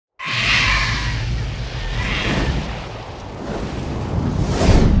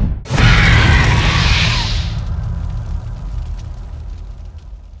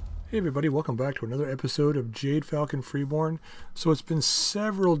Hey everybody, welcome back to another episode of Jade Falcon Freeborn. So it's been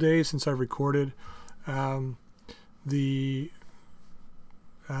several days since I recorded. Let's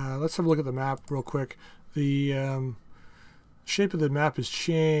have a look at the map real quick. The shape of the map has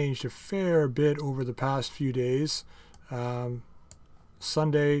changed a fair bit over the past few days.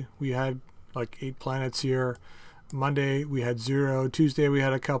 Sunday we had like 8 planets here. Monday we had 0. Tuesday we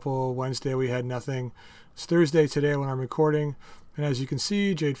had a couple. Wednesday we had nothing. It's Thursday today when I'm recording. And as you can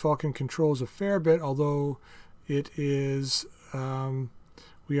see, Jade Falcon controls a fair bit, although it is,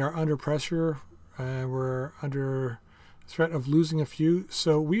 we are under pressure and we're under threat of losing a few.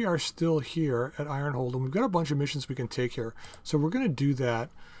 So we are still here at Ironhold, and we've got a bunch of missions we can take here. So we're going to do that.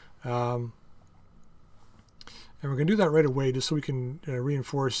 And we're going to do that right away just so we can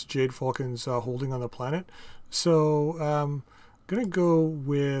reinforce Jade Falcon's holding on the planet. So I'm going to go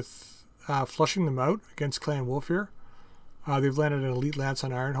with flushing them out against Clan Wolf here. They've landed an Elite Lance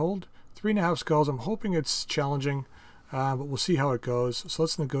on Ironhold. 3.5 skulls. I'm hoping it's challenging, but we'll see how it goes. So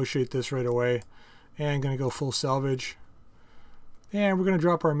let's negotiate this right away. And I'm going to go full salvage. And we're going to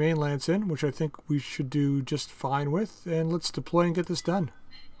drop our main lance in, which I think we should do just fine with. And let's deploy and get this done.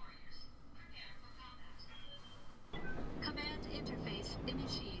 Command interface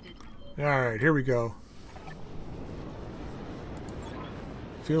initiated. Alright, here we go.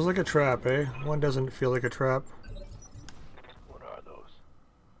 Feels like a trap, eh? One doesn't feel like a trap.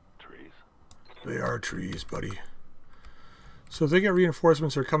 They are trees, buddy. So if they get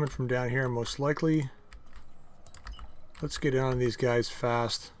reinforcements, they're coming from down here, most likely. Let's get in on these guys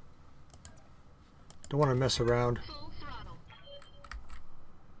fast. Don't want to mess around.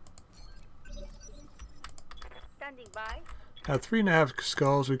 Standing by. At 3.5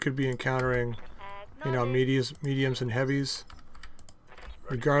 skulls, we could be encountering, you know, mediums and heavies.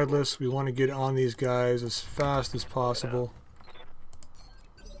 Regardless, we want to get on these guys as fast as possible.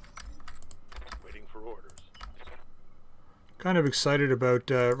 Kind of excited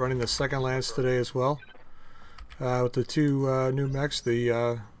about running the second lance today as well. With the two new mechs,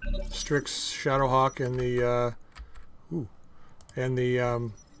 the Strix Shadowhawk and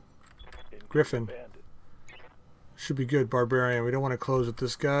the Griffin. Should be good, Barbarian. We don't want to close with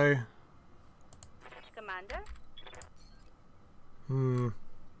this guy. Commander.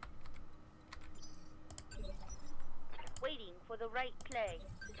 Waiting for the right play.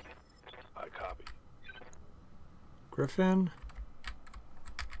 I copy. Griffin.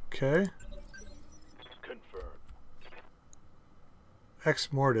 Okay. Confirmed.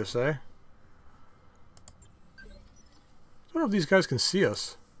 Ex Mortis, eh? I don't know if these guys can see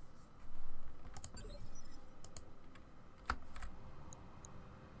us.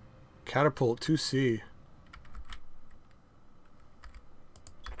 Catapult 2C.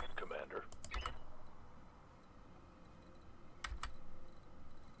 Commander.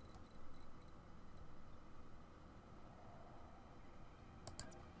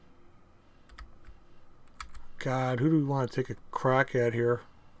 God, who do we want to take a crack at here?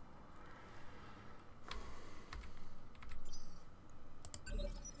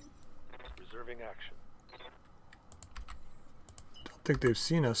 Reserving action. Don't think they've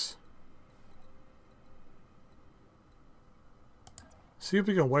seen us. See if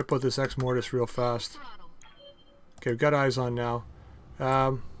we can wipe out this Ex Mortis real fast. Okay, we've got eyes on now.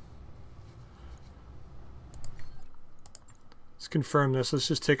 Let's confirm this. Let's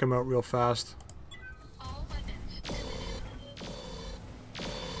just take them out real fast.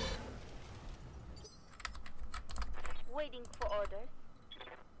 Waiting for orders.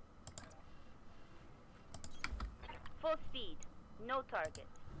 Full speed. No target.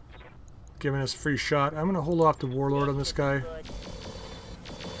 Giving us a free shot. I'm going to hold off the Warlord on this guy. Good.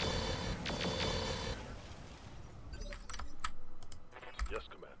 Yes,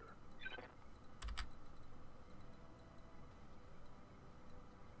 Commander.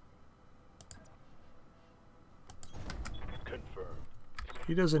 Confirmed.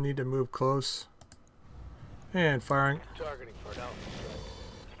 He doesn't need to move close. And firing. Targeting for an alpha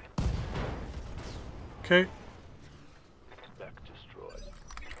strike. Okay. Mech destroyed.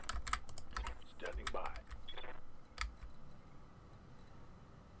 Standing by.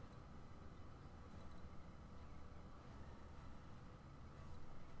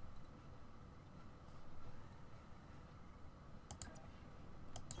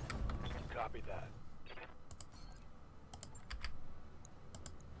 Copy that.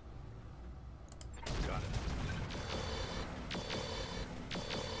 Got it.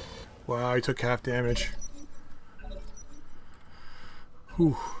 Wow, he took half damage.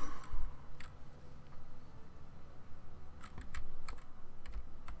 Whew.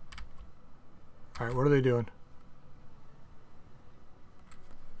 Alright, what are they doing?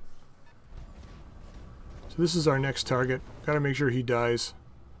 So this is our next target. Gotta make sure he dies.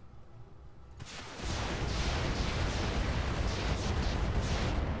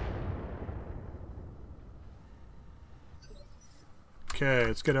 Okay,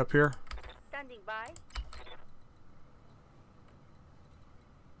 let's get up here. Standing by.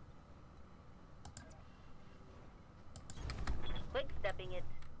 Quick stepping it.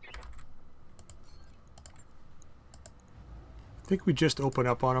 I think we just open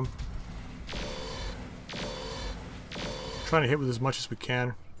up on him. Trying to hit with as much as we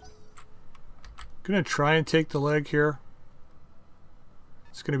can. Gonna try and take the leg here.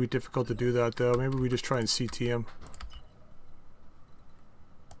 It's gonna be difficult to do that though. Maybe we just try and CT him.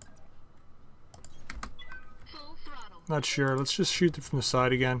 Full throttle. Not sure. Let's just shoot it from the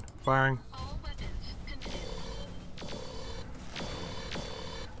side again. Firing. All weapons committed.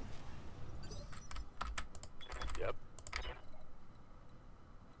 Yep.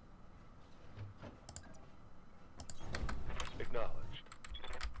 Acknowledged.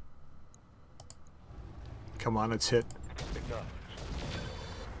 Come on, let's hit. Acknowledged.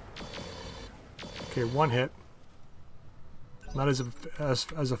 Okay, one hit. Not as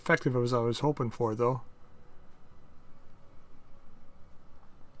effective as I was hoping for though.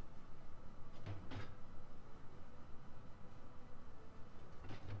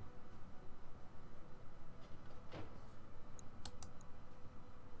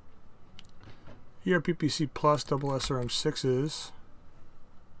 ERPPC plus double SRM6s.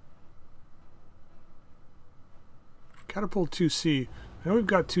 Catapult 2C. I know we've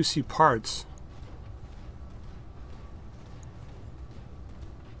got 2C parts.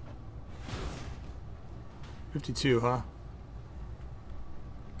 $52, huh?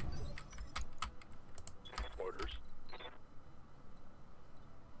 Orders.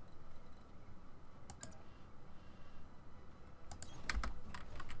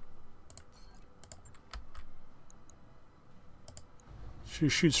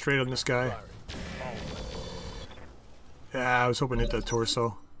 Shoot straight on this guy. Firing. All weapons. Yeah, I was hoping to hit that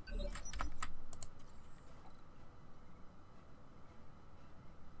torso.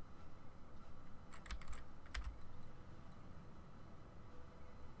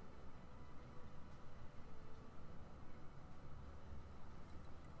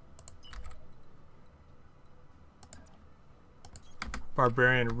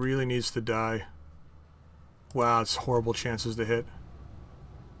 Barbarian really needs to die. Wow, it's horrible chances to hit.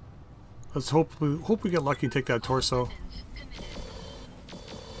 Let's hope we get lucky and take that torso. Weapons committed.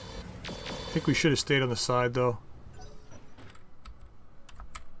 I think we should have stayed on the side though.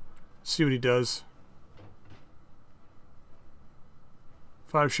 See what he does.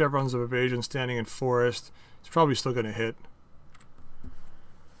 5 chevrons of evasion standing in forest. He's probably still going to hit.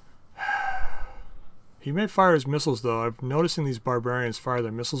 He may fire his missiles though. I'm noticing these barbarians fire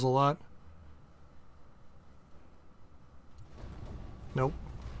their missiles a lot. Nope.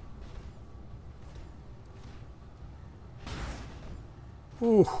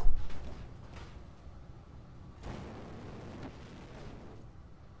 Ooh.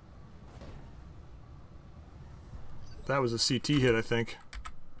 That was a CT hit, I think.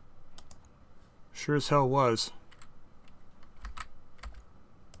 Sure as hell was.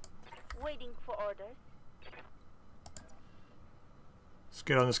 Waiting for orders. Let's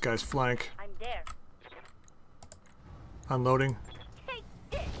get on this guy's flank. I'm there. Unloading. Take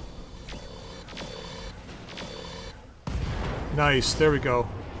this. Nice, there we go.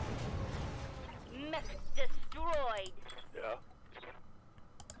 Mech destroyed.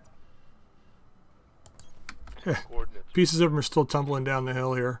 Yeah. Coordinates. Pieces of them are still tumbling down the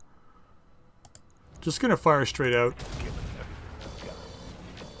hill here. Just gonna fire straight out. Given everything I've got.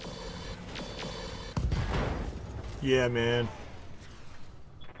 Yeah, man.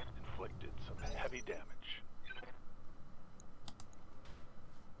 Inflicted some heavy damage.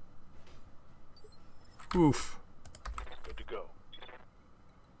 Oof. Good to go.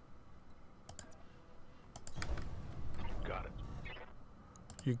 Got it.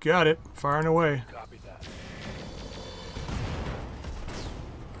 You got it. Firing away. Copy that.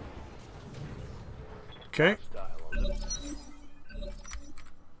 Okay. Style on this.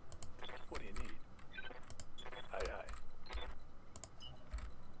 What do you need? Aye, aye.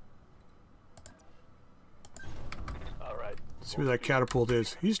 All right. See where that catapult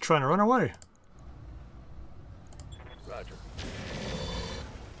is. He's trying to run away. Roger.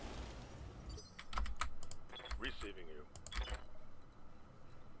 Receiving you.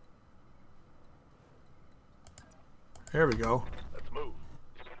 There we go. Let's move.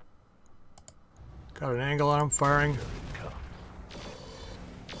 Got an angle on him, firing. Here it comes.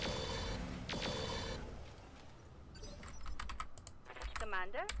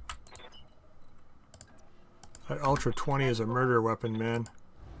 Commander? That Ultra 20 is a murder weapon, man.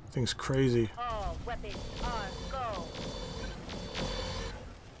 Thing's crazy. All weapons are go.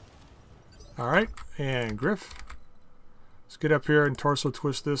 Alright, and Griff. Let's get up here and torso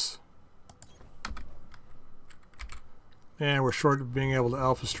twist this. And we're short of being able to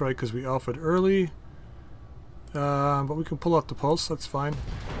alpha strike because we alphaed early. But we can pull out the pulse, that's fine.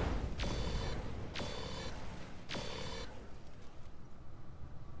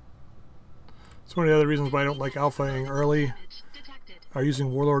 It's one of the other reasons why I don't like alphaing early, or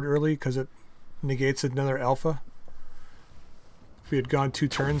using Warlord early, because it negates another alpha. If we had gone 2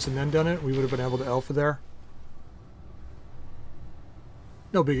 turns and then done it, we would have been able to alpha there.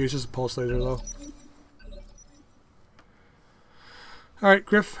 No biggie, it's just a pulse laser though. Alright,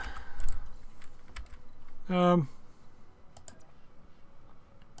 Griff. Now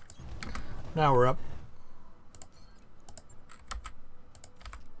we're up.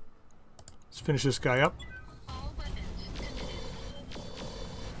 Let's finish this guy up. All weapons committed.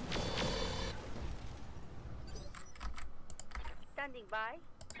 Standing by.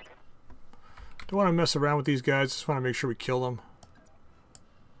 Don't want to mess around with these guys, just want to make sure we kill them.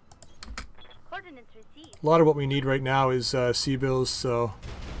 Coordinates received. A lot of what we need right now is C-bills, so...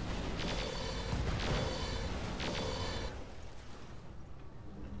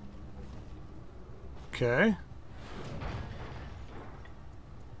 Okay.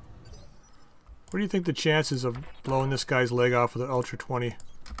 What do you think the chances of blowing this guy's leg off with an Ultra 20?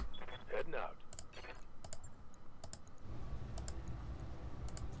 Heading out.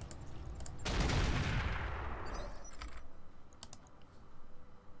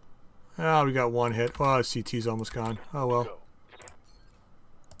 Ah, we got 1 hit. Oh, CT's almost gone. Oh well. Go.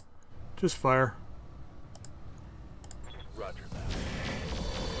 Just fire. Roger that.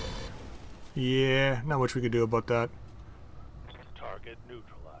 Yeah, not much we could do about that. Target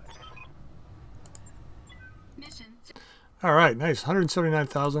neutralized. Mission. Alright, nice.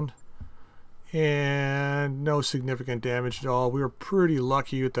 179,000. And no significant damage at all. We were pretty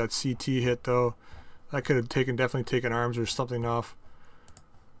lucky with that CT hit, though. That could have definitely taken arms or something off.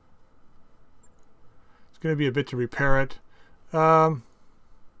 It's going to be a bit to repair it.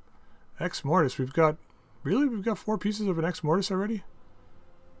 Ex Mortis. We've got 4 pieces of an Ex Mortis already?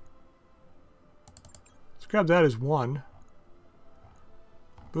 Let's grab that as 1.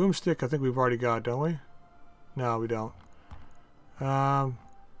 Boomstick I think we've already got, don't we? No, we don't.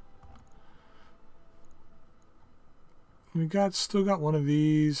 We still got one of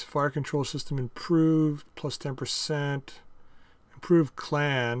these. Fire control system improved, plus 10%. Improved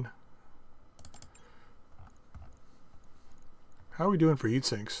clan. How are we doing for heat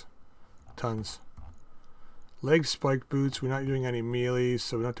sinks? Tons. Leg spiked boots. We're not doing any melee,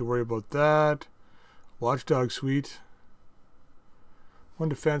 so we don't have to worry about that. Watchdog suite. 1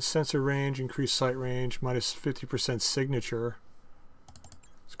 defense, sensor range, increased sight range, minus 50% signature.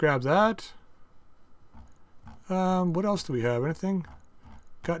 Let's grab that. What else do we have? Anything?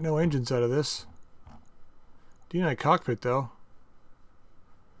 Got no engines out of this. D9 cockpit though.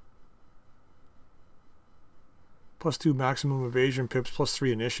 Plus 2 maximum evasion pips, plus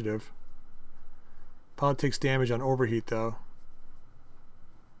 3 initiative. Pilot takes damage on overheat though.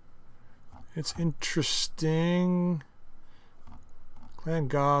 It's interesting. Clan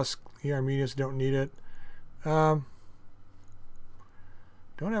Goss, ER mediums don't need it. Don't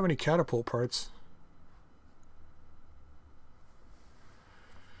have any catapult parts.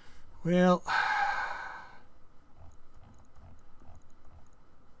 Well,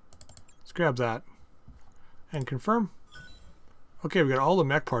 let's grab that and confirm. Okay, we got all the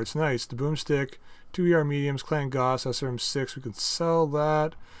mech parts. Nice. The boomstick, 2 ER mediums, Clan Goss, SRM6. We can sell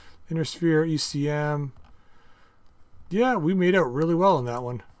that. Inner Sphere, ECM. Yeah, we made out really well on that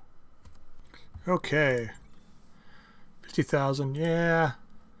one. Okay. 50,000. Yeah.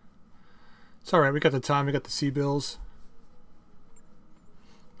 It's alright. We got the time. We got the C-bills.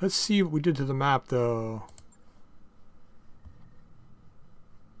 Let's see what we did to the map, though.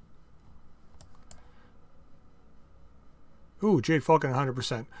 Ooh, Jade Falcon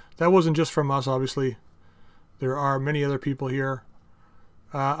 100%. That wasn't just from us, obviously. There are many other people here.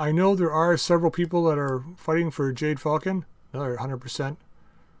 I know there are several people that are fighting for Jade Falcon. Another 100%.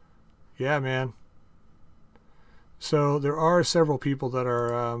 Yeah, man. So there are several people that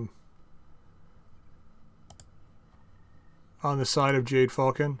are on the side of Jade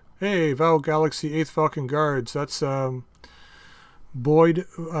Falcon. Hey, Val Galaxy 8th Falcon Guards. That's Boyd. Boyd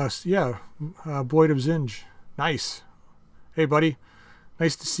of Zinj. Nice. Hey, buddy.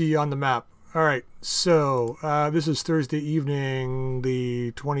 Nice to see you on the map. All right, so this is Thursday evening,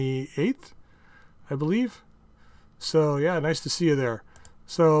 the 28th, I believe. So, yeah, nice to see you there.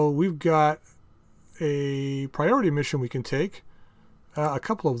 So we've got a priority mission we can take. A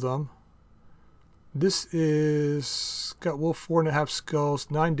couple of them. This is got wolf 4.5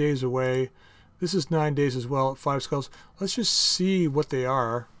 skulls, 9 days away. This is 9 days as well at 5 skulls. Let's just see what they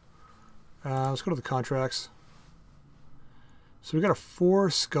are. Let's go to the contracts. So we got a 4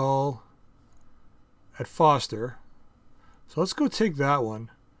 skull at Foster. So let's go take that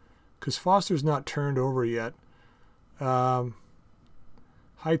one, because Foster's not turned over yet. High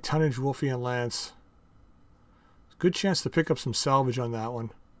tonnage Wolfian Lance. Good chance to pick up some salvage on that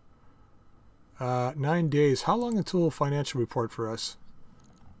one. 9 days. How long until financial report for us?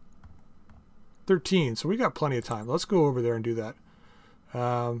 13. So we got plenty of time. Let's go over there and do that.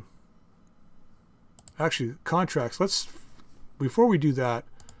 Actually, contracts. Before we do that,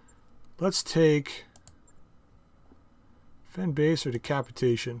 let's take Fen base or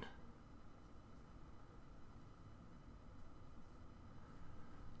decapitation.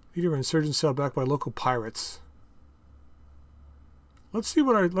 Leader of insurgent cell backed by local pirates. Let's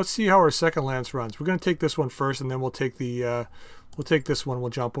see how our second lance runs. We're going to take this one first, and then we'll take this one. We'll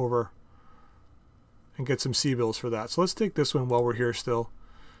jump over and get some sea bills for that. So let's take this one while we're here still,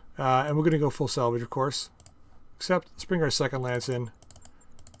 and we're going to go full salvage, of course. Except let's bring our second lance in.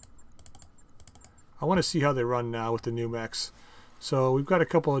 I want to see how they run now with the new mechs. So we've got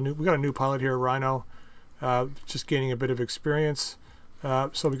a new pilot here, Rhino, just gaining a bit of experience.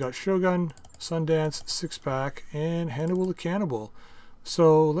 So we got Shogun, Sundance, Six Pack, and Hannibal the Cannibal.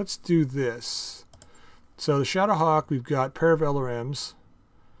 So let's do this. So the Shadowhawk, we've got pair of LRMs.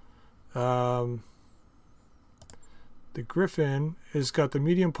 The Griffin has got the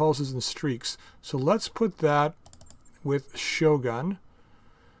medium pulses and streaks. So let's put that with Shogun.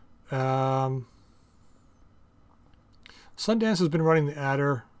 Sundance has been running the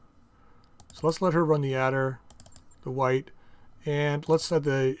Adder. So let's let her run the Adder, the white. And let's let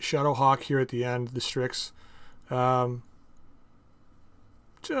the Shadowhawk here at the end, the Strix.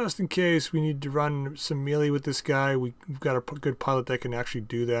 Just in case we need to run some melee with this guy, we've got a good pilot that can actually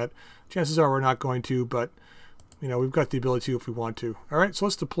do that. Chances are we're not going to, but you know, we've got the ability to if we want to. All right, so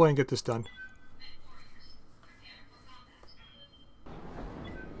let's deploy and get this done.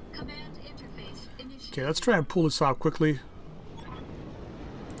 Okay, let's try and pull this off quickly.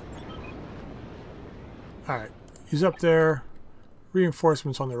 All right, he's up there.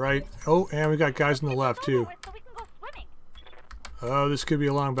 Reinforcements on the right. Oh, and we got guys on the left too. Oh, this could be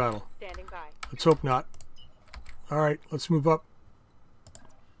a long battle. Standing by. Let's hope not. All right, let's move up.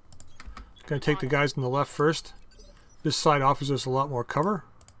 Gonna take the guys on the left first. This side offers us a lot more cover.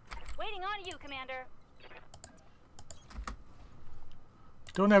 Waiting on you, Commander.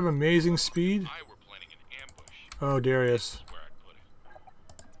 Don't have amazing speed. Oh, Darius.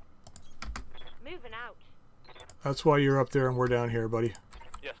 Moving out. That's why you're up there and we're down here, buddy.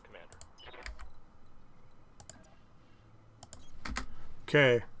 Yes, Commander.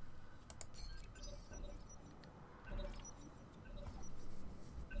 Okay.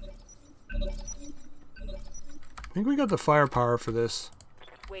 I think we got the firepower for this.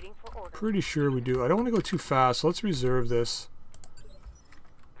 Waiting for orders. Pretty sure we do. I don't want to go too fast, so let's reserve this.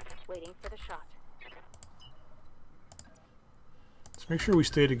 Waiting for the shot. Let's make sure we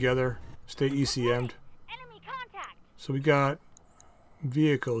stay together. Stay ECM'd. Enemy contact. So we got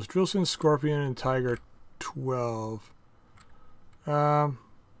vehicles. Drillson, Scorpion, and Tiger 12. Gonna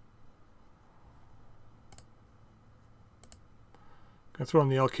throw on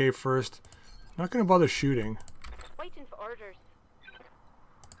the LK first. Not gonna bother shooting. Waiting for orders.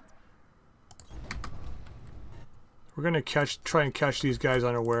 We're gonna try and catch these guys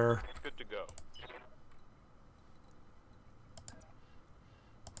unaware. Good to go.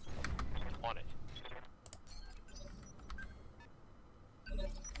 On it.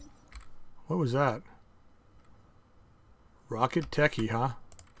 What was that? Rocket techie, huh?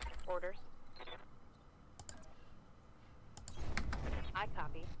 Orders. I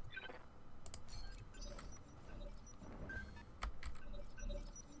copy.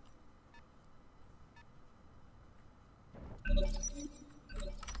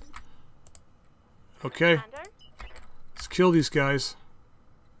 Okay, Commander. let's kill these guys.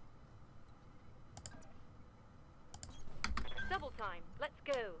 Double time. Let's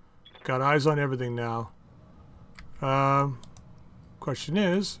go. Got eyes on everything now. Question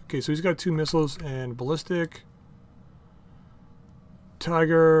is, okay, so he's got 2 missiles and ballistic.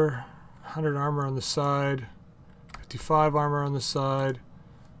 Tiger, 100 armor on the side, 55 armor on the side,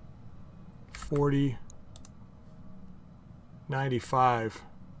 40, 95,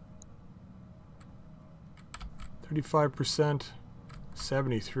 35%,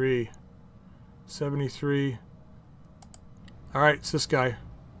 73, 73. All right, it's this guy.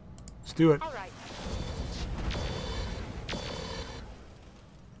 Let's do it. All right.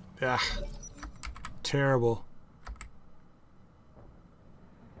 Ah, terrible.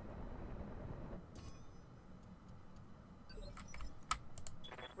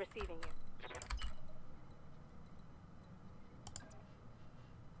 Receiving you.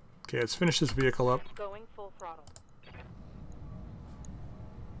 Okay, let's finish this vehicle up. Going full throttle.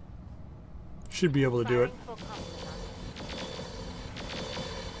 Should be able to do it. Firing full complement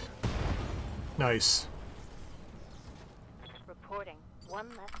on. Nice. Reporting. One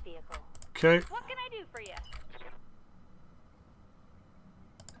less vehicle. Okay, What can I do for you?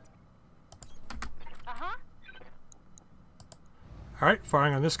 Uh-huh. alright,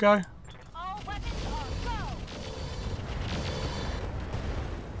 firing on this guy. All weapons are go!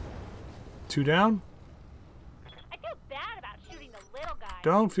 2 down. I feel bad about shooting the little guy.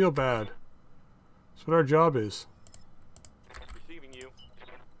 Don't feel bad. That's what our job is. Receiving you.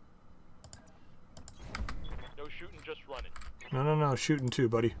 No shooting, just running. No, no, no. Shooting 2,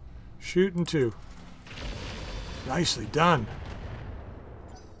 buddy. Shooting 2. Nicely done.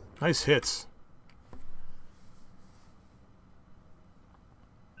 Nice hits.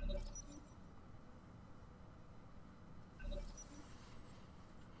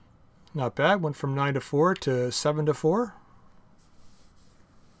 Not bad. Went from 9 to 4 to 7 to 4.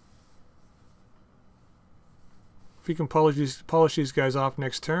 If we can polish these guys off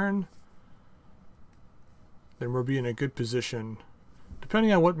next turn, then we'll be in a good position.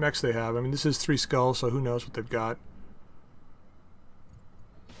 Depending on what mechs they have. I mean, this is 3 skulls, so who knows what they've got.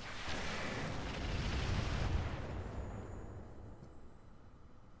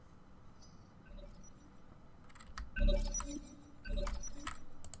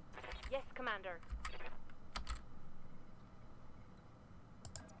 Yes, Commander.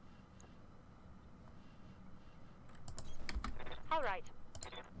 All right.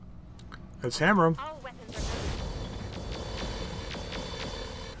 Let's hammer them. All weapons are good.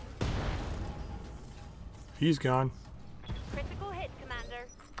 He's gone. Critical hit, Commander.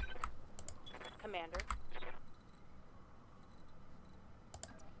 Commander.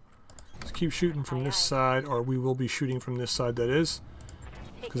 Let's keep shooting from this side, or we will be shooting from this side, that is.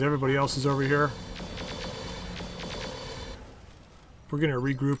 Because everybody else is over here. We're going to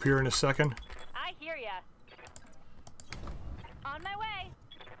regroup here in a second. I hear ya. On my way.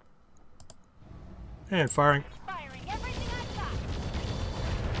 And firing. Firing everything I've got.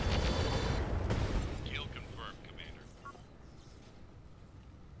 Kill confirmed, Commander.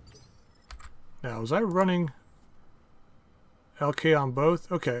 Now, was I running LK on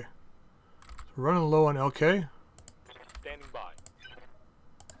both? Okay. So running low on LK. Standing by.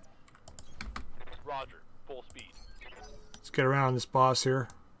 Roger. Full speed. Let's get around this boss here.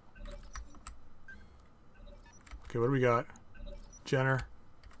 Okay, what do we got? Jenner.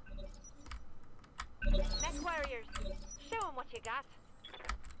 Mech warriors. Show 'em what you got.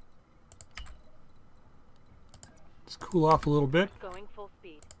 Let's cool off a little bit. Going full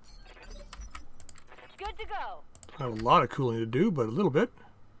speed. Good to go. I have a lot of cooling to do, but a little bit.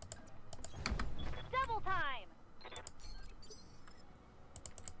 Double time.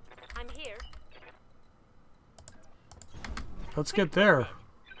 I'm here. Let's get there.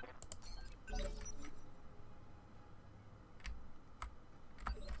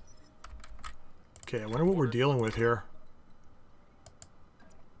 Okay, I wonder what we're dealing with here.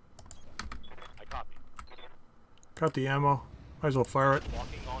 I copy. Got the ammo. Might as well fire it.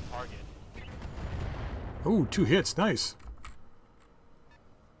 Walking on target. Ooh, 2 hits. Nice.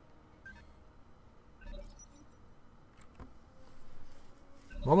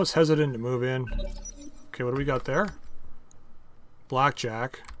 I'm almost hesitant to move in. Okay, what do we got there?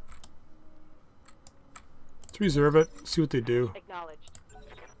 Blackjack. Let's reserve it. See what they do. Acknowledged.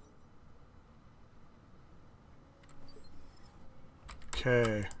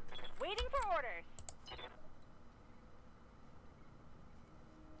 Okay. Waiting for orders.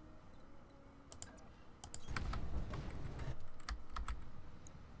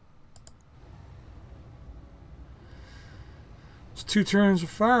 It's 2 turns of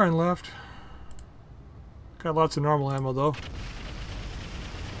firing left. Got lots of normal ammo though.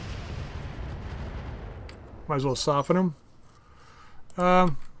 Might as well soften them.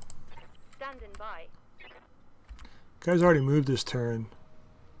 Standing by. Guy's already moved this turn.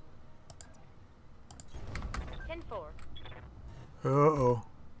 10-4. Uh-oh.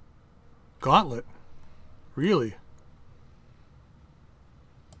 Gauntlet? Really?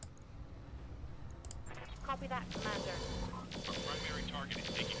 Copy that, Commander. Our primary target is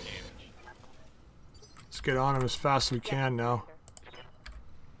taking damage. Let's get on him as fast as we Yes, can now. Commander.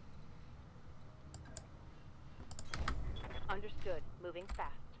 Understood. Moving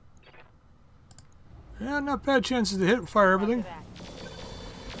fast. Yeah, not bad chances to hit and fire everything. Roger that.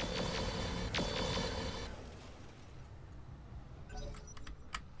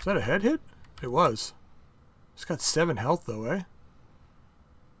 Is that a head hit? It was. It's got 7 health though, eh?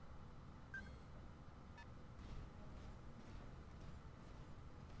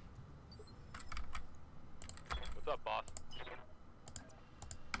 What's up, boss?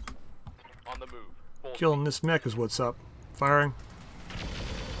 On the move. Full Killing this mech is what's up. Firing.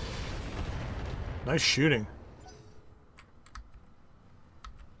 Nice shooting.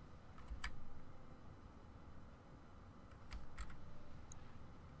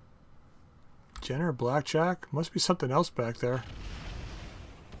 Jenner, Blackjack? Must be something else back there.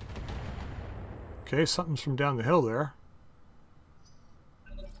 Okay, something's from down the hill there.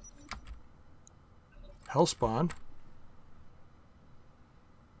 Hellspawn.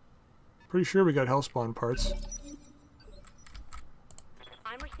 Pretty sure we got Hellspawn parts.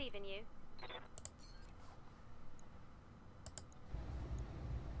 I'm receiving you.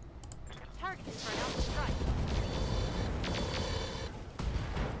 Targeted for an alpha strike.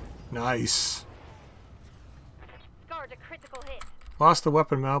 Nice. Scarred a critical hit. Lost the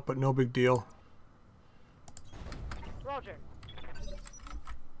weapon mount, but no big deal. Roger.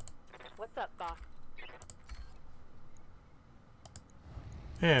 What's up, boss?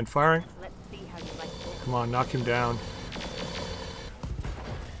 And firing. Let's see how you like this. Come on, knock him down.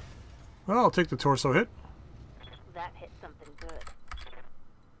 Well, I'll take the torso hit. That hit something good.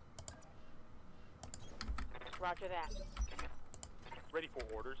 Roger that. ready for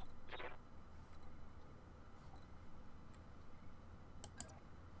orders.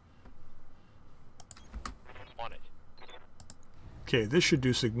 On it. Okay, this should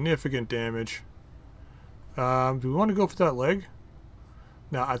do significant damage. Do we want to go for that leg?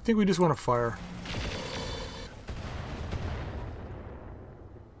 No, I think we just want to fire.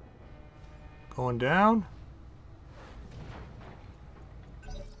 Going down.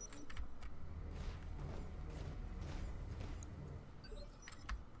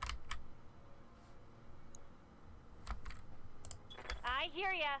 I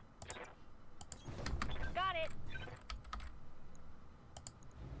hear ya. Got it.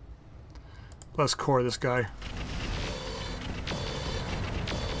 Let's core this guy.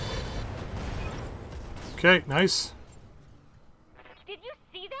 Okay, nice. Did you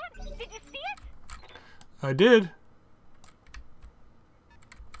see that? Did you see it? I did.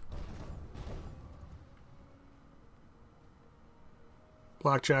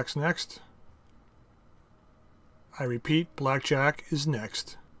 Blackjack's next. I repeat, Blackjack is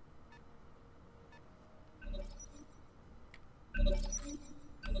next.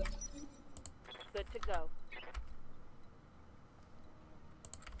 Good to go.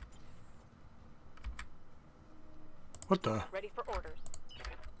 What the? Ready for orders.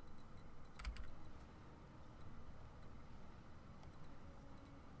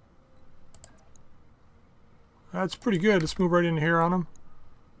 That's pretty good. Let's move right in here on him.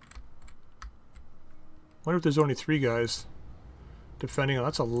 Wonder if there's only 3 guys defending him.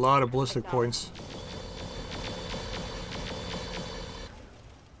 That's a lot of ballistic points.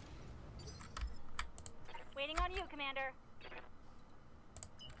 Waiting on you, Commander.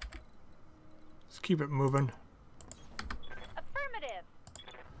 Let's keep it moving. Affirmative.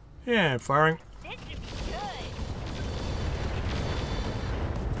 Yeah, firing. This should be good.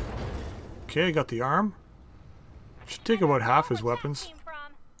 Okay, got the arm. Should take about half his Roguetech weapons. came from.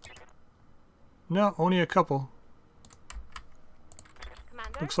 No, only a couple.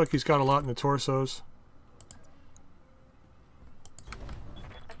 Commander. Looks like he's got a lot in the torsos.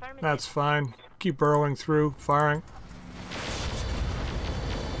 Affirmative. That's fine. Keep burrowing through, firing.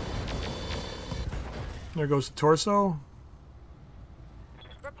 There goes the torso.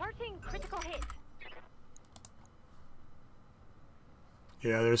 Reporting critical hit.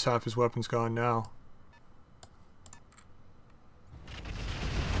 Yeah, there's half his weapons gone now.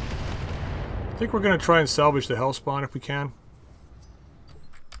 I think we're going to try and salvage the Hellspawn if we can.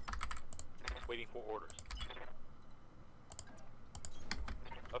 Waiting for orders.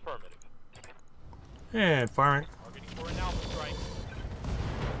 Affirmative. And firing. Targeting for an alpha strike.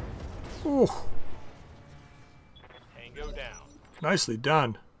 Ooh, Tango down. nicely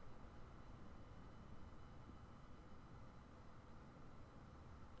done.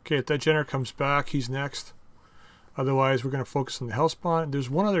 Okay, if that Jenner comes back, he's next. Otherwise, we're going to focus on the Hellspawn. There's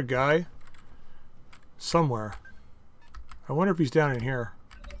one other guy somewhere. I wonder if he's down in here.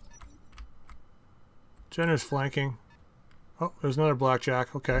 Jenner's flanking. Oh, there's another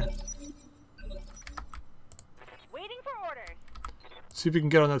Blackjack. Okay. Waiting for orders. See if we can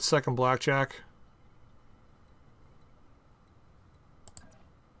get on that second Blackjack.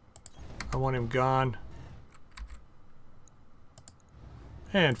 I want him gone.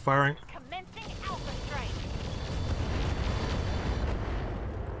 And firing. Commencing alpha strike.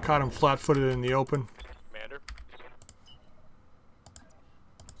 Caught him flat-footed in the open. Commander.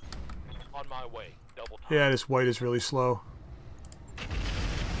 On my way. Double time. Yeah, this white is really slow.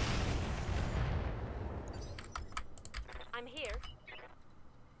 I'm here.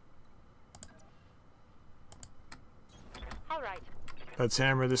 All right. Let's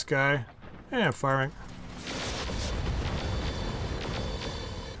hammer this guy. And firing.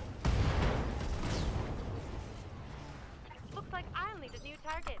 Looks like I'll need a new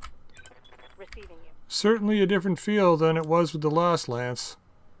target. Receiving you. Certainly a different feel than it was with the last lance.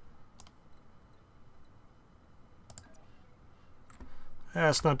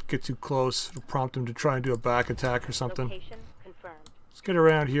 Let's not get too close. It'll prompt him to try and do a back attack or something. Location confirmed. Let's get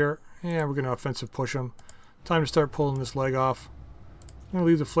around here. And we're going to offensive push him. Time to start pulling this leg off. I'm going to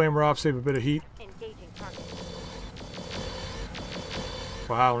leave the flamer off, save a bit of heat. Engaging target.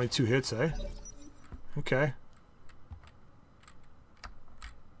 Wow, only 2 hits, eh? Okay.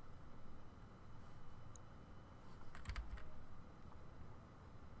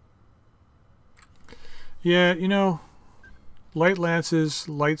 Yeah, you know, light lances,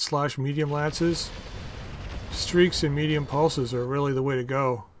 light/medium lances, streaks and medium pulses are really the way to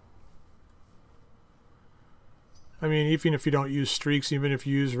go. I mean, even if you don't use streaks, even if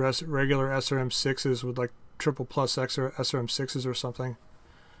you use regular SRM6s with like triple plus SRM6s or something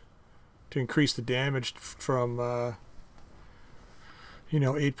to increase the damage from, you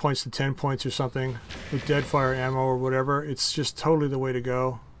know, 8 points to 10 points or something with deadfire ammo or whatever, it's just totally the way to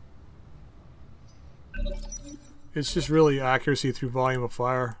go. It's just really accuracy through volume of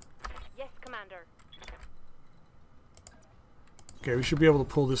fire. Yes, Commander. Okay, we should be able to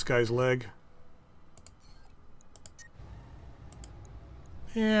pull this guy's leg.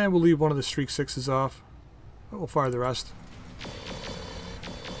 And we'll leave one of the streak 6s off. But we'll fire the rest.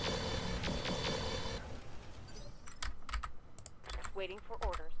 Waiting for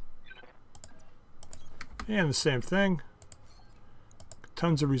orders. And the same thing.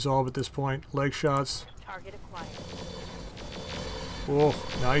 Tons of resolve at this point. Leg shots. Target acquired. Oh,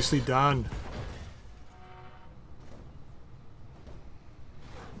 nicely done.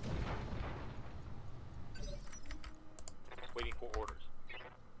 Waiting for orders.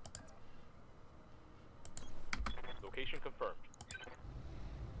 Location confirmed.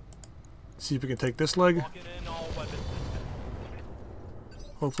 See if we can take this leg. Locking in all weapons.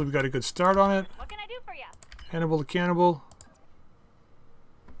 Hopefully we got a good start on it. What can I do for you? Hannibal to cannibal.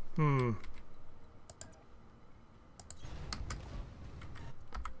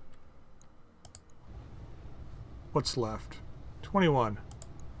 What's left? 21.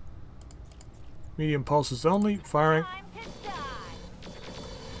 Medium pulses only. Firing. Time to die.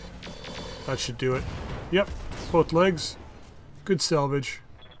 That should do it. Yep. Both legs. Good salvage.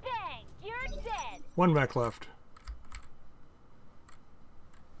 Bang! You're dead. 1 mech left.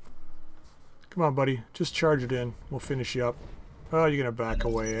 Come on, buddy. Just charge it in. We'll finish you up. Oh, you're gonna back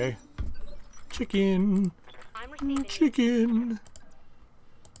away, eh? Chicken. I'm receiving you. Chicken.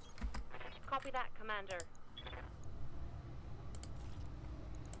 Copy that, Commander.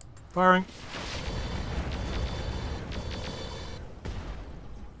 Firing.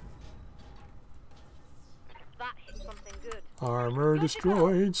 That hit something good. Armor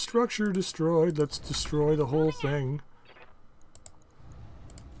destroyed. Structure destroyed. Let's destroy the whole thing.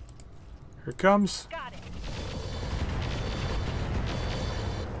 Here it comes. Got it.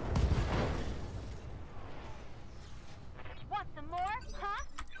 Want some more? Huh?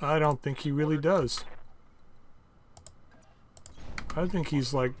 I don't think he really does. I think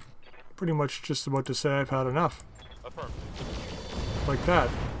he's like pretty much just about to say I've had enough. Affirmed. Like that.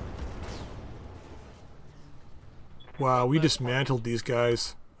 Wow, we dismantled these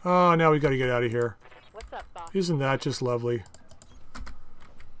guys. Oh, now we gotta get out of here. What's up, boss? Isn't that just lovely?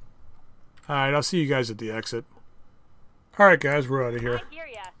 Alright, I'll see you guys at the exit. Alright guys, we're out of here. I hear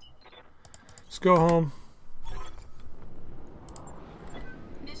ya. Let's go home.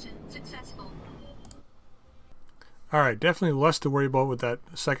 Mission successful. Alright, definitely less to worry about with that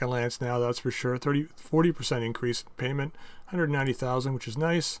second lance now, that's for sure. 40% increase in payment. 190,000, which is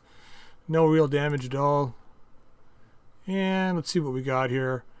nice. No real damage at all. And let's see what we got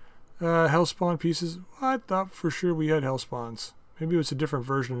here. Hellspawn pieces. I thought for sure we had Hellspawns. Maybe it's a different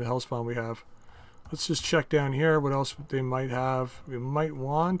version of the Hellspawn we have. Let's just check down here what else they might have. We might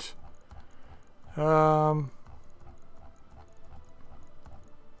want. XL,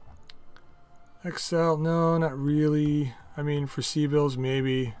 no, not really. I mean, for C-bills,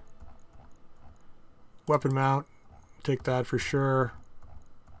 maybe. Weapon mount, take that for sure.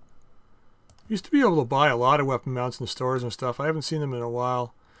 Used to be able to buy a lot of weapon mounts in the stores and stuff. I haven't seen them in a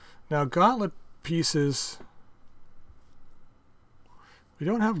while. Now, gauntlet pieces. We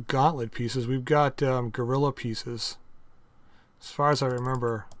don't have gauntlet pieces. We've got gorilla pieces, as far as I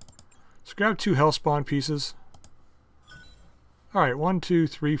remember. Let's grab 2 hellspawn pieces. Alright, 1, 2,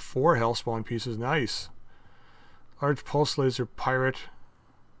 3, 4 hellspawn pieces. Nice. Large pulse laser pirate.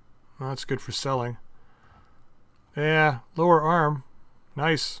 Well, that's good for selling. Yeah, lower arm.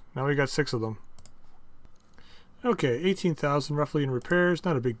 Nice. Now we got 6 of them. Okay, 18,000 roughly in repairs.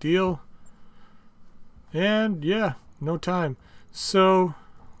 Not a big deal. And yeah, no time. So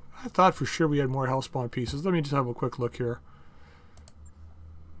I thought for sure we had more hellspawn pieces. Let me just have a quick look here.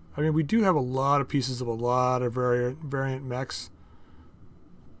 I mean, we do have a lot of pieces of a lot of variant mechs.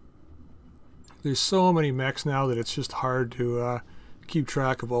 There's so many mechs now that it's just hard to keep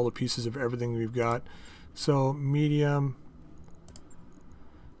track of all the pieces of everything we've got. So medium.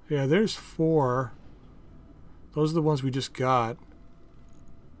 Yeah, there's 4. Those are the ones we just got.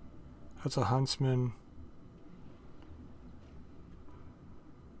 That's a huntsman.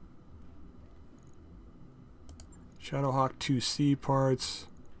 Shadowhawk 2C parts.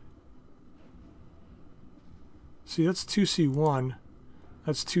 See, that's 2C1.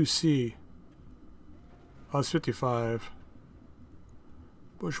 That's 2C. Oh, it's 55.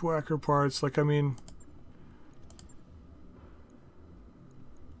 Bushwhacker parts. Like, I mean...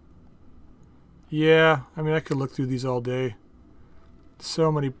 Yeah, I mean, I could look through these all day. So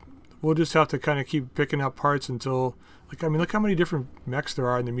many... We'll just have to kind of keep picking up parts until... Like, I mean, look how many different mechs there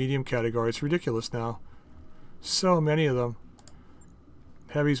are in the medium category. It's ridiculous now. So many of them.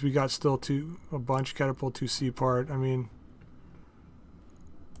 Heavies, we got still a bunch. Catapult 2C part. I mean...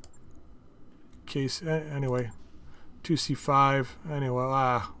 Anyway. 2C5.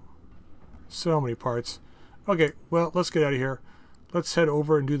 Anyway, so many parts. Okay, well, let's get out of here. Let's head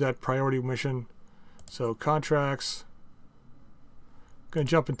over and do that priority mission. So, contracts. Going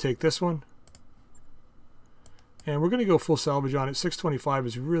to jump and take this one. And we're going to go full salvage on it. 625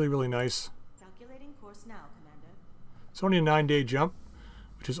 is really, really nice. Calculating course now, Commander. It's only a 9-day jump,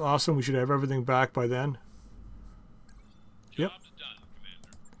 which is awesome. We should have everything back by then. Yep. Job's done,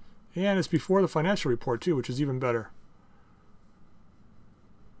 Commander. And it's before the financial report, too, which is even better.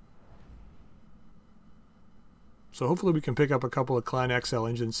 So hopefully we can pick up a couple of Clan XL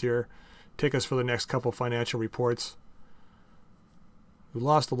engines here. Take us for the next couple financial reports. We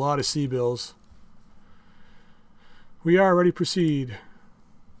lost a lot of C-bills. We are ready to proceed.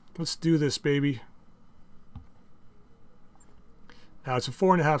 Let's do this, baby. Now it's a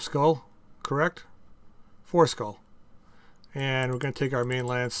 4.5 skull, correct? 4 skull. And we're going to take our main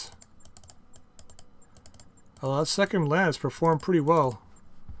lance. Well, that second lance performed pretty well.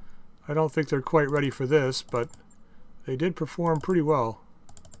 I don't think they're quite ready for this, but they did perform pretty well.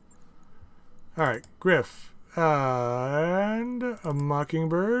 Alright, Griff. And a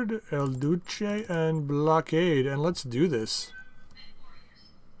Mockingbird, El Duce, and Blockade. And let's do this.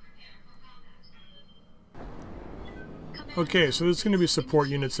 Okay, so there's going to be support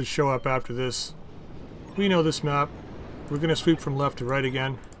units that show up after this. We know this map. We're going to sweep from left to right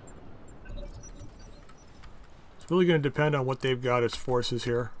again. It's really going to depend on what they've got as forces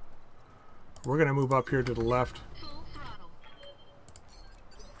here. We're going to move up here to the left.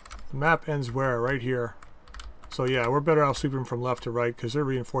 The map ends where? Right here. So yeah, we're better off sweeping from left to right because their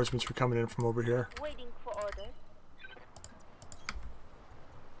reinforcements are coming in from over here. Waiting for orders.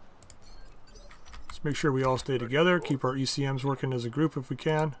 Let's make sure we all stay together. Keep our ECMs working as a group if we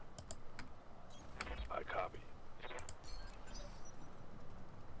can. I copy.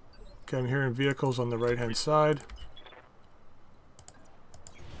 Okay, I'm hearing vehicles on the right hand side.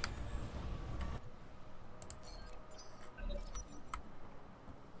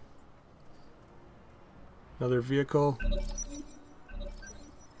 Another vehicle.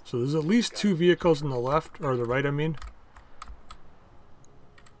 So there's at least 2 vehicles on the left, or the right, I mean.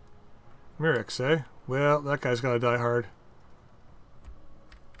 Merrick's, eh? Well, that guy's gotta die hard.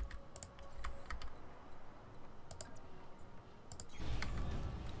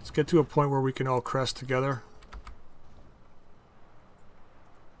 Let's get to a point where we can all crest together.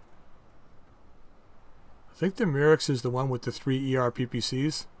 I think the Merrick's is the one with the 3 ER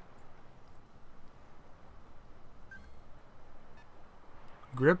PPCs.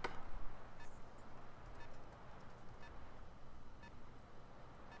 Grip.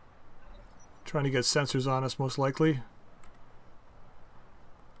 Trying to get sensors on us, most likely.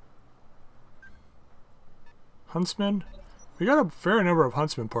 Huntsman. We got a fair number of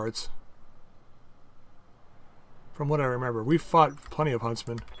Huntsman parts. From what I remember. We fought plenty of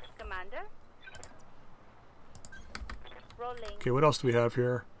Huntsmen. Commander? Rolling. Okay, what else do we have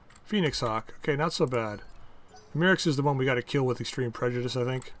here? Phoenix Hawk. Okay, not so bad. Merrick's is the one we got to kill with extreme prejudice, I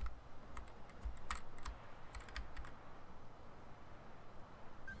think.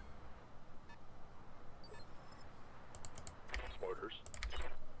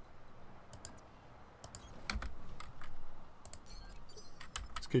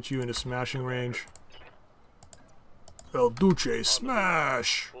 get you into smashing range. El Duce,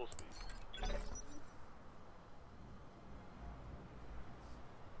 smash! Full speed.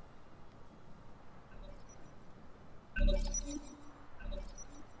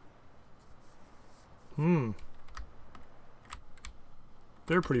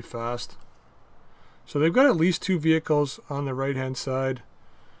 They're pretty fast. So they've got at least 2 vehicles on the right-hand side.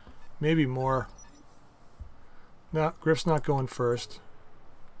 Maybe more. No, Griff's not going first.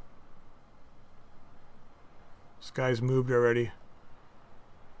 This guy's moved already.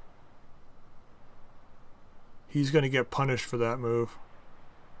 He's going to get punished for that move.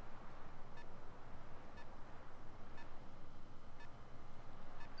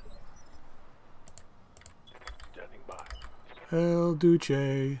 Standing by. El Duce.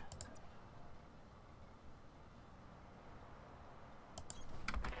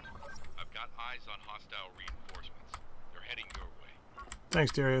 I've got eyes on hostile reinforcements. They're heading your way.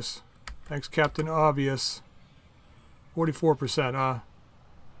 Thanks, Darius. Thanks, Captain Obvious. 44%, huh?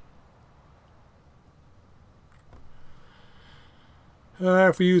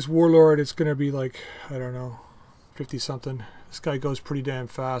 If we use Warlord, it's going to be like, I don't know, 50-something. This guy goes pretty damn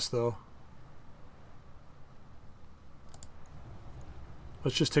fast, though.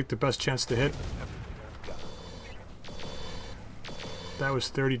 Let's just take the best chance to hit. That was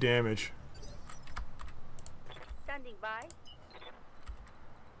 30 damage. Standing by.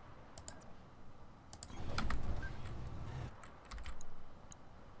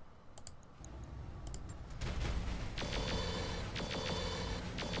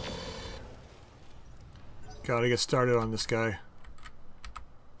 Gotta get started on this guy.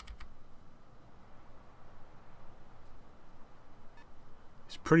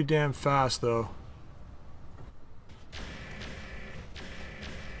 He's pretty damn fast, though.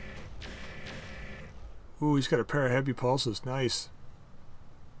 Ooh, he's got a pair of heavy pulses. Nice.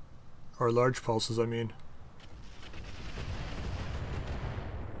 Or large pulses, I mean.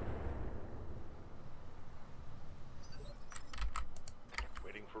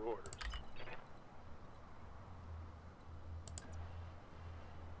 Waiting for orders.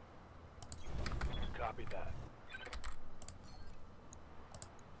 Copy that.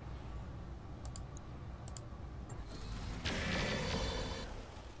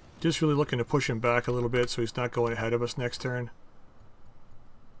 Just really looking to push him back a little bit so he's not going ahead of us next turn.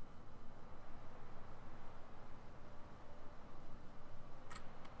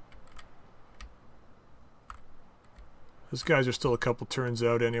 Those guys are still a couple turns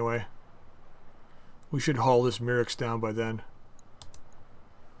out anyway. We should haul this Myrix down by then.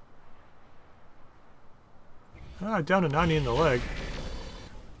 Ah, down to 90 in the leg.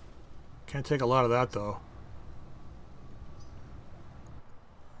 Can't take a lot of that though.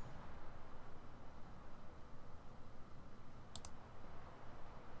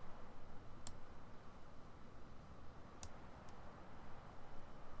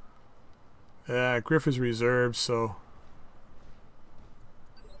 Yeah, Griff is reserved, so...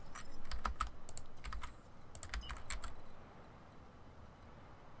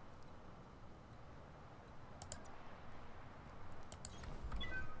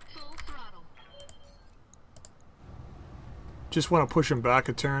 Full throttle. Just want to push him back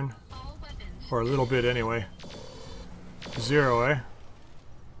a turn. All weapons. Or a little bit anyway. 0, eh?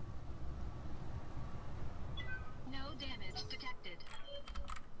 No damage detected.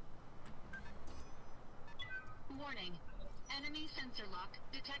 Warning. Enemy sensor lock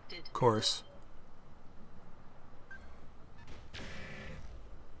detected. Of course.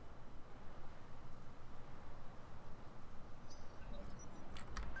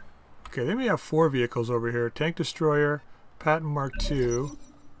 Okay, they may have 4 vehicles over here. Tank Destroyer, Patton Mark II.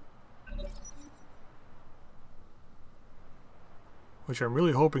 Which I'm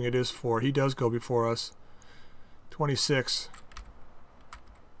really hoping it is 4. He does go before us. 26.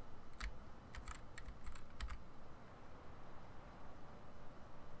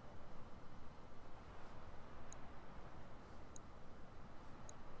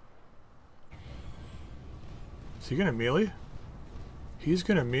 Is he gonna melee? He's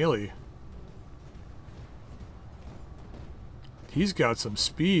gonna melee. He's got some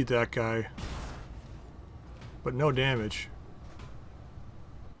speed, that guy. But no damage.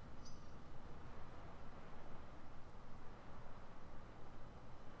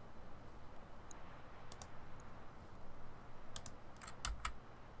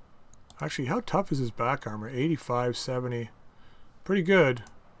 Actually, how tough is his back armor? 85, 70. Pretty good.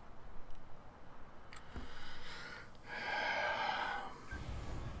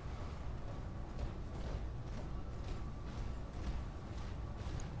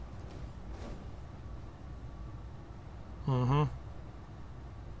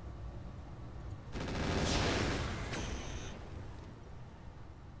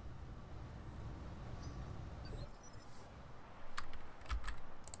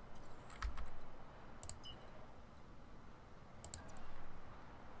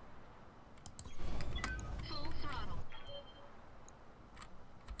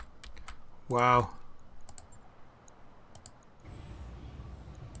 Wow.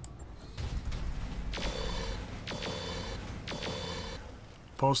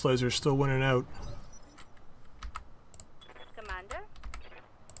 Pulse laser's still winning out. Commander?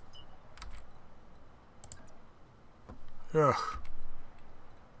 Ugh.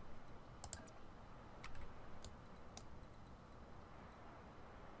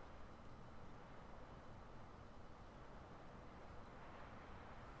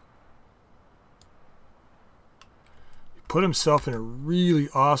 He put himself in a really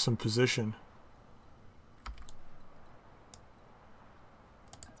awesome position.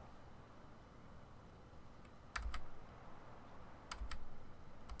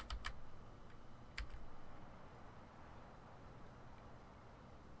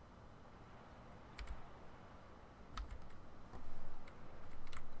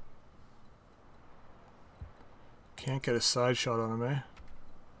 Can't get a side shot on him, eh?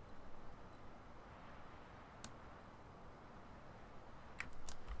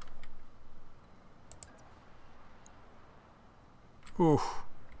 Oof.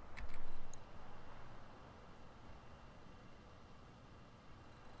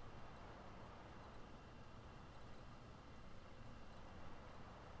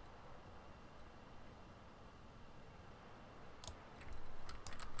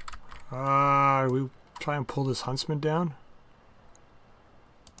 We try and pull this huntsman down.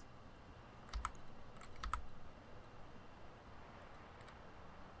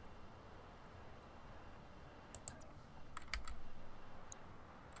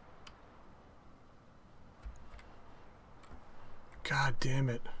 God damn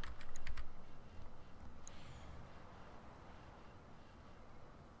it.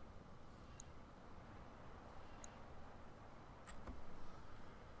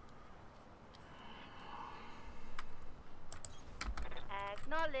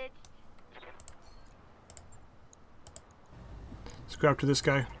 Acknowledged. Let's go after this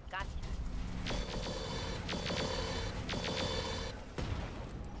guy. Gotcha.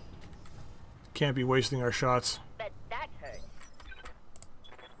 Can't be wasting our shots. Bet that hurt.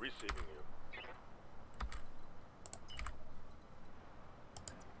 Receiving you.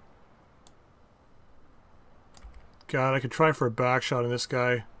 God, I could try for a back shot on this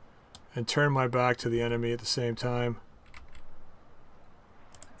guy and turn my back to the enemy at the same time.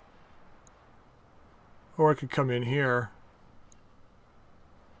 Or I could come in here.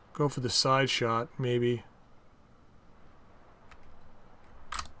 Go for the side shot, maybe.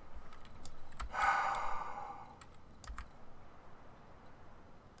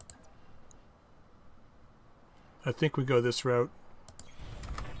 I think we go this route.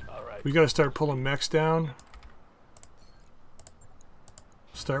 All right. We got to start pulling mechs down.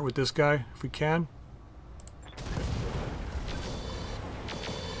 Start with this guy if we can.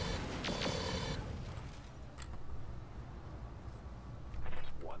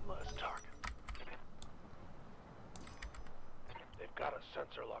 One less target. They've got a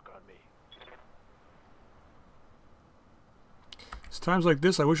sensor lock on me. It's times like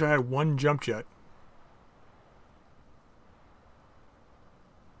this I wish I had one jump jet.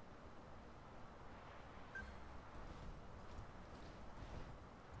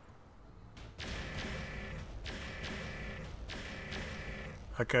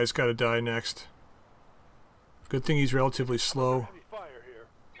 That guy's got to die next. Good thing he's relatively slow. Heavy fire here.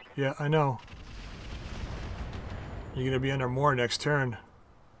 Yeah, I know. You're going to be under more next turn.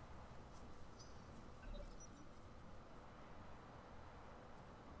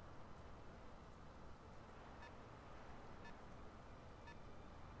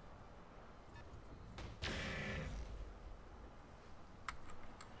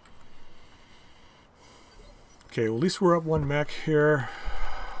 Okay, well, at least we're up one mech here.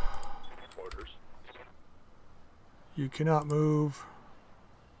 Orders. You cannot move.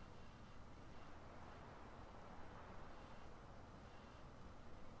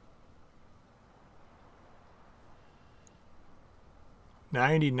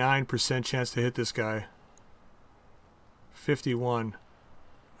 %99 chance to hit this guy. 51.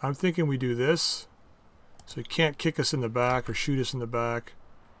 I'm thinking we do this. So he can't kick us in the back or shoot us in the back.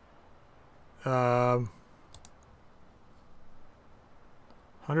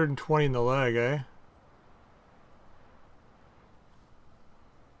 120 in the leg, eh?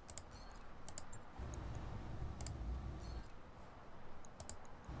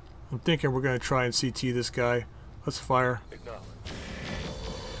 I'm thinking we're going to try and CT this guy. Let's fire. Acknowledge.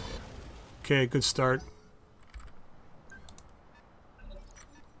 Okay, good start.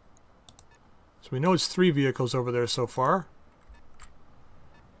 So we know it's 3 vehicles over there so far.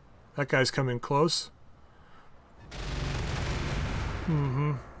 That guy's coming close.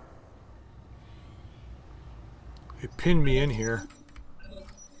 They pinned me in here.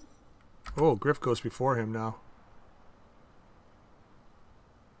 Oh, Griff goes before him now.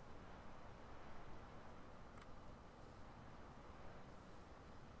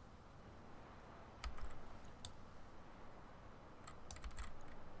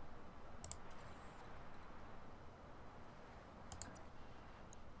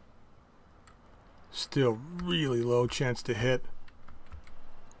 Still really low chance to hit.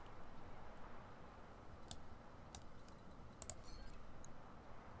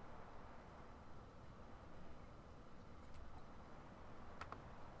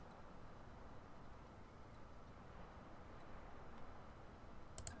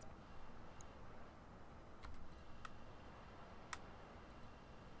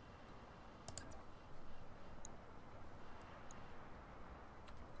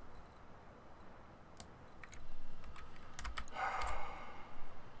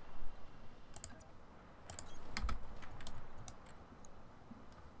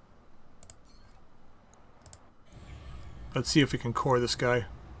 Let's see if we can core this guy.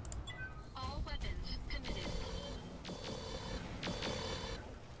 All weapons committed.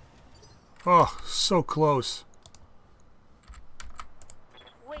 Oh, so close.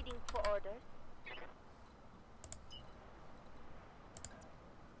 Waiting for orders.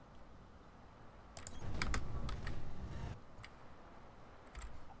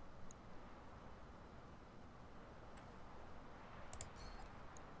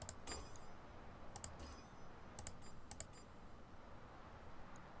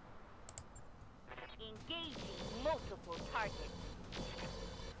 Engaging multiple targets.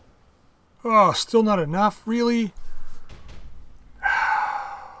 Oh, still not enough? Really?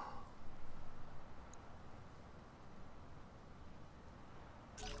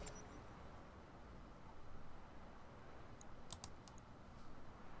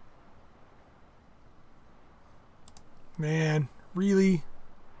 Man, really?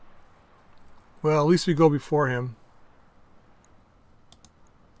 Well, at least we go before him.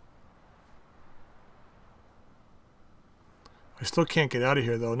 I still can't get out of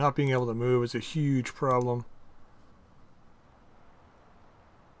here, though. Not being able to move is a huge problem.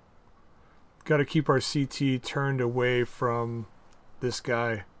 Got to keep our CT turned away from this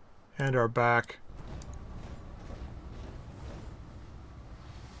guy and our back.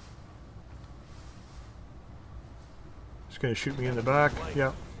 He's going to shoot me in the back.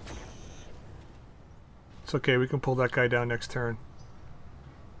 Yep. It's okay. We can pull that guy down next turn.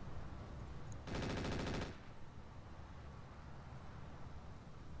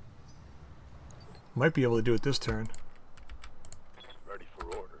 Might be able to do it this turn. Ready for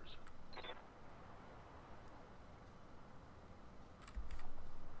orders.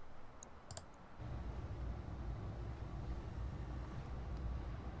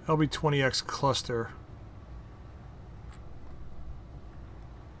 LB20X cluster.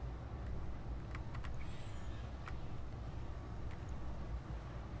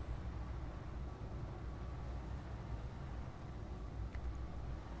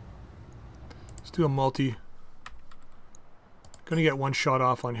 Let's do a multi. Gonna get one shot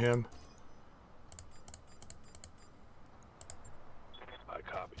off on him. I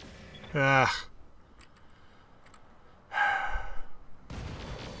copy. Ah.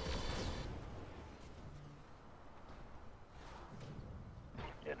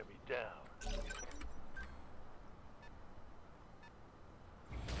 Enemy down.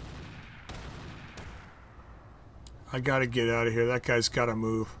 I gotta get out of here. That guy's gotta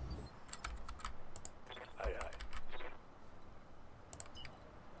move. Aye, aye.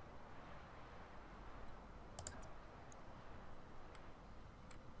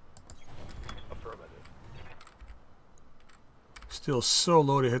 Affirmative. Still so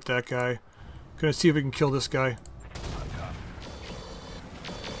low to hit that guy. Gonna see if we can kill this guy. I copy.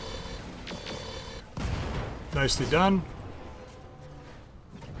 Nicely done.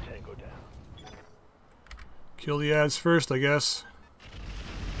 Tango down. Kill the ads first, I guess.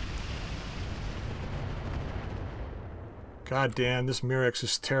 God damn, this Mirex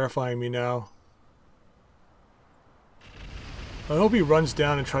is terrifying me now. I hope he runs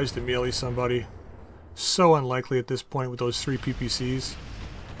down and tries to melee somebody. So unlikely at this point with those 3 PPCs.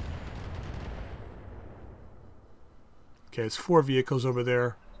 Okay, it's 4 vehicles over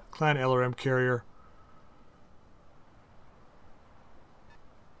there. Clan LRM carrier.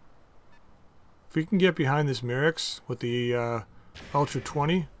 If we can get behind this Mirex with the Ultra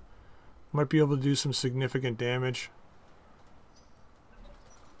 20, might be able to do some significant damage.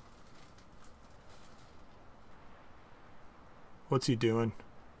 What's he doing?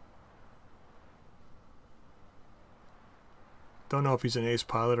 Don't know if he's an ace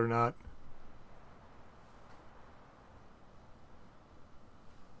pilot or not.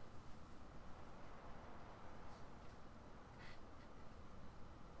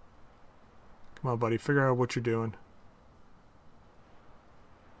 Come on, buddy. Figure out what you're doing.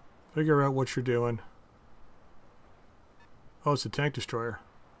 Figure out what you're doing. Oh, it's a tank destroyer.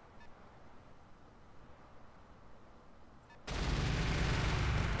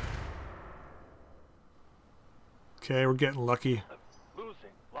 Okay, we're getting lucky. I'm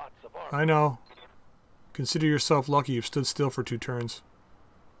losing lots of armor. I know. Consider yourself lucky you've stood still for 2 turns.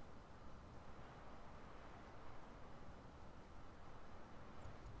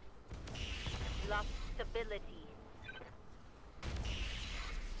 Lost stability.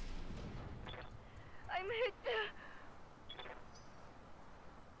 I'm hit.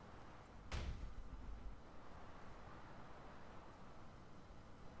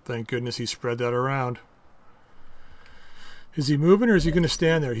 Thank goodness he spread that around. Is he moving or is he going to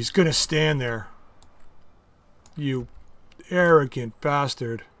stand there? He's going to stand there. You arrogant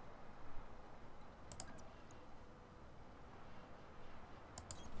bastard.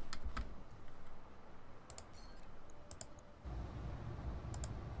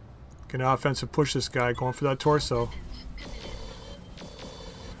 Can offensive push this guy, going for that torso.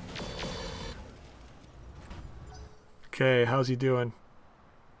 Okay, how's he doing?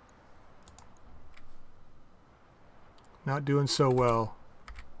 Not doing so well.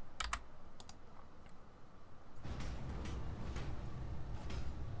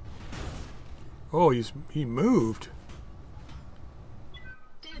 Oh, he moved.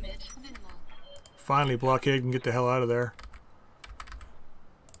 Damage minimal. Finally, Blockade can get the hell out of there.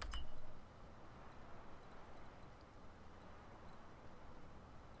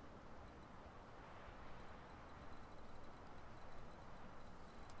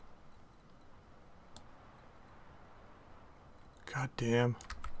 God damn.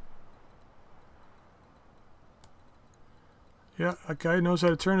 Yeah, that guy knows how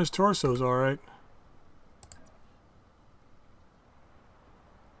to turn his torsos, alright.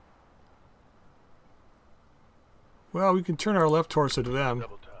 Well, we can turn our left torso to them.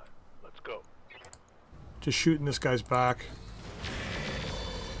 Double time. Let's go. Just shooting this guy's back.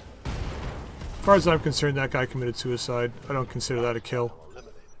 As far as I'm concerned, that guy committed suicide. I don't consider that a kill.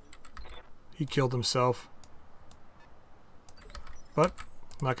 Eliminated. He killed himself. But,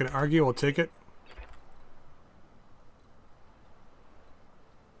 I'm not going to argue. I'll take it.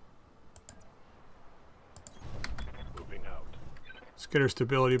 Moving out. Let's get our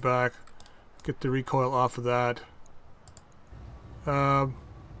stability back. Get the recoil off of that.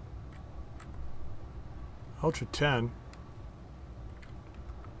 Ultra 10.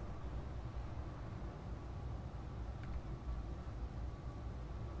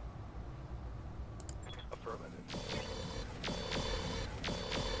 Affirmative.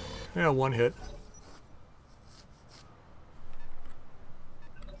 Yeah, 1 hit.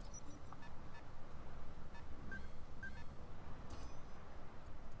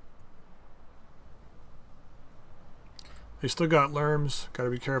 They still got Lerms. Got to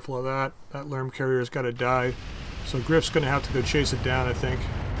be careful of that. That Lerm carrier's got to die. So Griff's going to have to go chase it down, I think.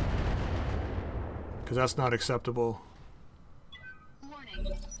 Because that's not acceptable. Warning.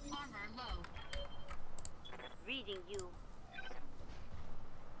 Armor low. Reading you.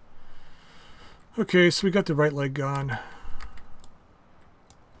 Okay, so we got the right leg gone.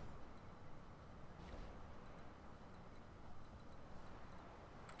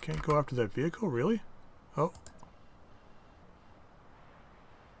 Can't go after that vehicle, really? Oh.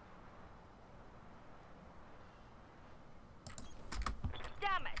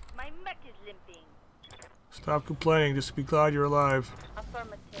 Damn it! My mech is limping. Stop complaining, just be glad you're alive.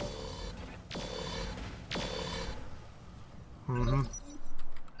 Affirmative. Mm-hmm.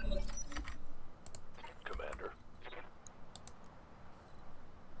 Commander.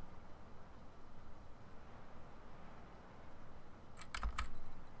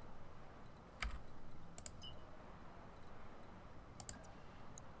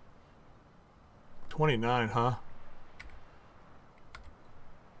 $29, huh?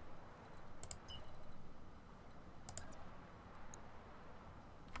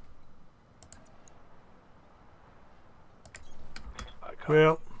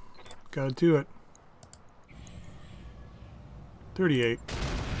 Well, gotta do it. 38.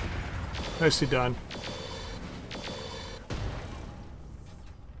 Nicely done.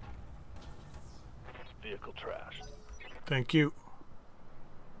 Vehicle trashed. Thank you.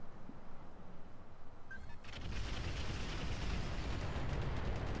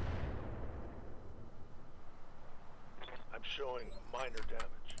 I'm showing minor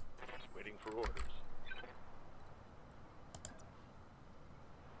damage. Waiting for orders.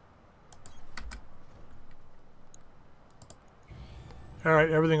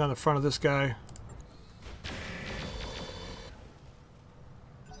 Alright, everything on the front of this guy.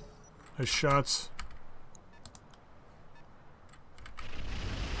 Nice shots.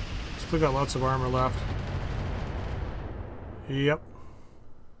 Still got lots of armor left. Yep.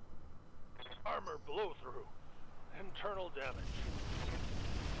 Armor blow through. Internal damage.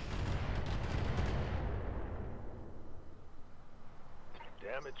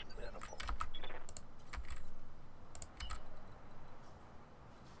 Damage minimal.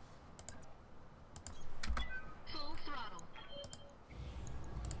 Full throttle.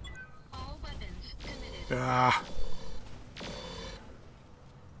 All weapons committed. Ah.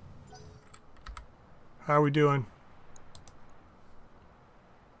 How are we doing?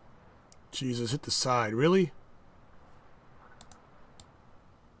 Jesus, hit the side. Really?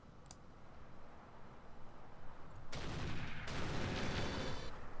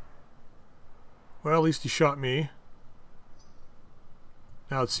 Well, at least he shot me.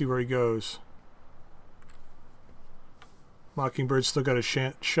 Now let's see where he goes. Mockingbird's still got a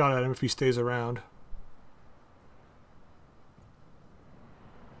shot at him if he stays around.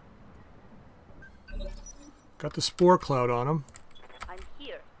 Got the spore cloud on him. I'm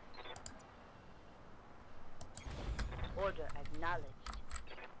here. Order acknowledged.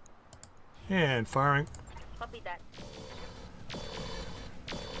 And firing. Copy that.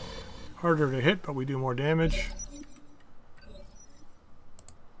 Harder to hit, but we do more damage.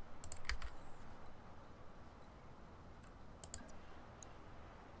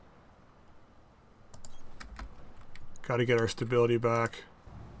 Got to get our stability back.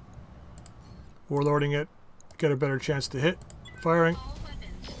 Warlording it. Get a better chance to hit. Firing. All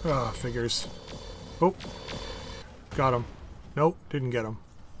weapons. Ah, figures. Oh. Got him. Nope, didn't get him.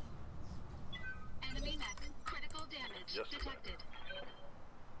 Enemy mech. Critical damage Yes, sir. detected.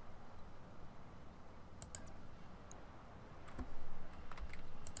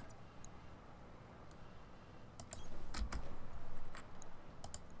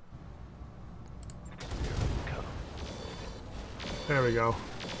 Come. There we go.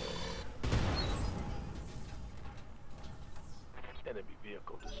 Enemy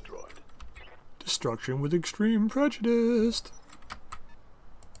vehicle destroyed. Destruction with extreme prejudice.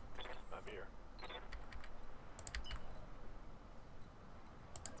 I'm here.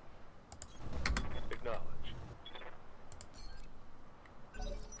 Acknowledge.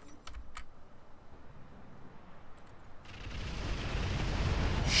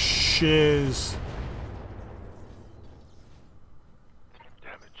 Shiz.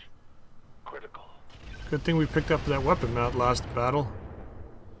 Damage. Critical. Good thing we picked up that weapon mount last battle.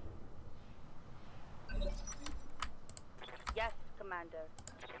 Yes, Commander.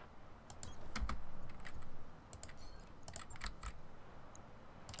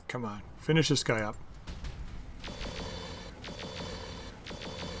 Come on, finish this guy up.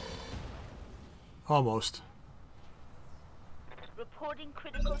 Almost. Reporting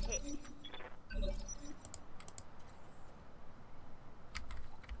critical hit.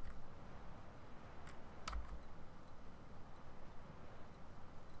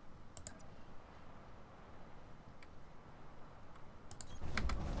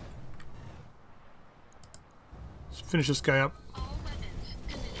 Let's finish this guy up. All weapons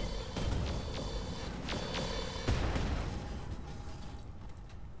committed.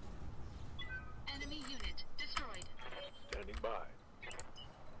 Enemy unit destroyed. Standing by.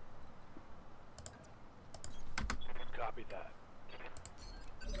 Copy that.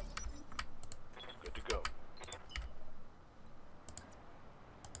 Good to go.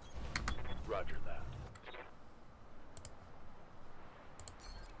 Roger that.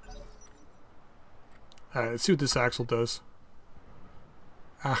 Alright, let's see what this axle does.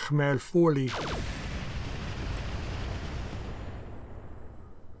 Ep40.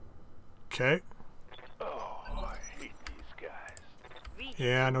 Okay. Oh, I hate these guys. Reach.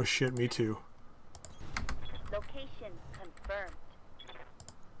 Yeah, no shit, me too. Location confirmed.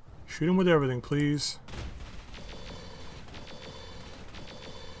 Shoot him with everything, please.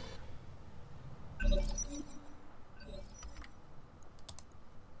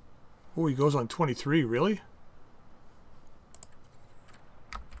 Oh, he goes on 23, really?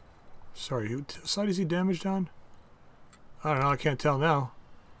 Sorry, what side is he damaged on? I don't know, I can't tell now.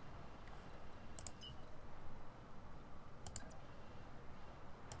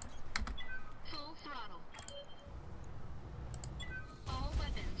 Full throttle. All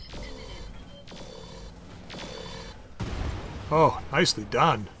weapons committed. Oh, nicely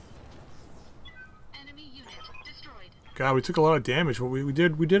done. Enemy unit destroyed. God, we took a lot of damage, but we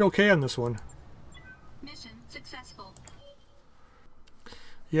did okay on this one. Mission successful.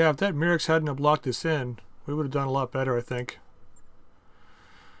 Yeah, if that Mirix hadn't have blocked us in, we would have done a lot better, I think.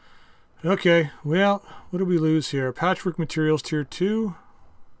 Okay, well, what did we lose here? Patchwork materials tier 2.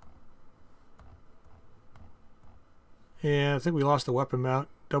 And I think we lost the weapon mount.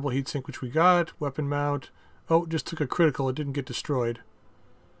 Double heatsink, which we got. Weapon mount. Oh, just took a critical. It didn't get destroyed.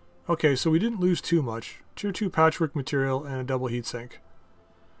 Okay, so we didn't lose too much. Tier 2 patchwork material and a double heatsink.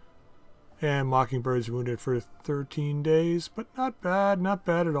 And Mockingbird's wounded for 13 days, but not bad. Not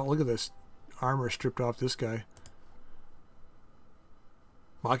bad at all. Look at this. Armor stripped off this guy.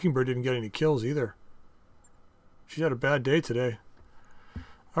 Mockingbird didn't get any kills either. She's had a bad day today.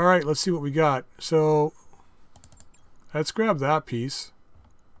 Alright, let's see what we got. So, let's grab that piece.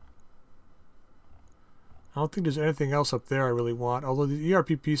 I don't think there's anything else up there I really want. Although the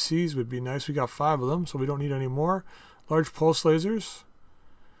ERPPCs would be nice. We got 5 of them, so we don't need any more. Large pulse lasers.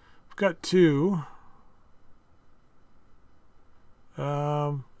 We've got 2.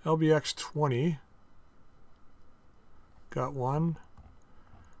 LBX-20. Got 1.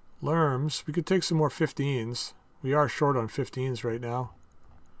 Lerms. We could take some more 15s. We are short on 15s right now.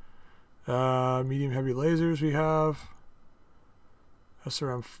 Medium heavy lasers we have.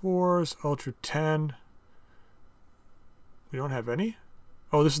 SRM-4s. Ultra 10. We don't have any?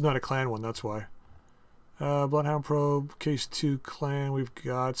 Oh, this is not a clan one, that's why. Bloodhound probe, case 2 clan we've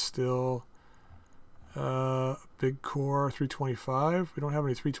got still. Big core 325. We don't have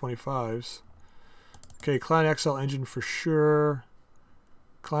any 325s. Okay, clan XL engine for sure.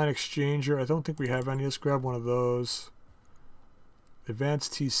 Clan exchanger, I don't think we have any. Let's grab one of those.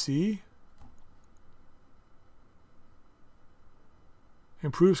 Advanced TC.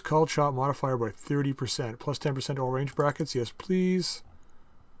 Improves call shot modifier by 30%. Plus 10% all range brackets. Yes, please.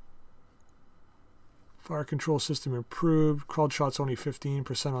 Fire control system improved. Called shots only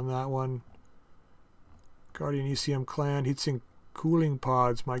 15% on that one. Guardian ECM clan. Heatsink cooling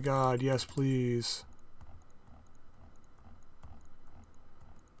pods. My god. Yes, please.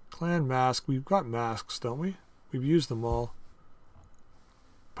 Clan mask. We've got masks, don't we? We've used them all.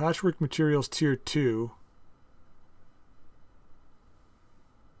 Patchwork materials tier 2.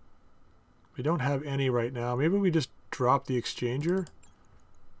 We don't have any right now. Maybe we just drop the exchanger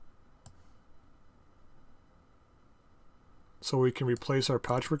so we can replace our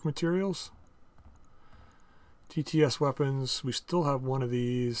patchwork materials. TTS weapons. We still have one of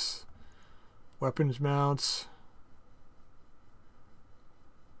these. Weapons mounts.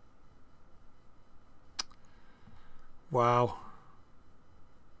 Wow.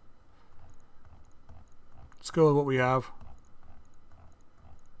 Let's go with what we have.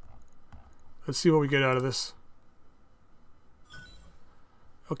 Let's see what we get out of this.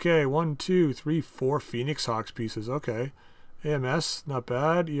 Okay, 1, 2, 3, 4 Phoenix Hawks pieces. Okay. AMS, not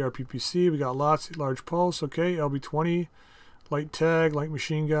bad. ERPPC, we got lots. Large pulse, okay. LB20, light tag, light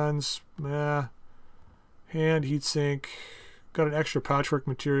machine guns. Meh. Hand, heatsink. Got an extra patchwork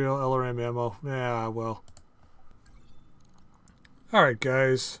material, LRM ammo. Yeah, well. Alright,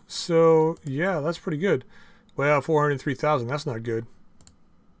 guys. So, yeah, that's pretty good. Well, 403,000, that's not good.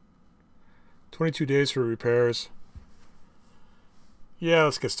 22 days for repairs. Yeah,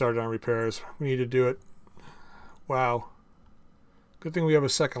 let's get started on repairs. We need to do it. Wow. Good thing we have a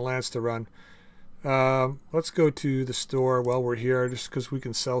second lance to run. Let's go to the store while we're here, just because we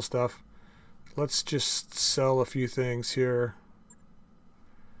can sell stuff. Let's just sell a few things here.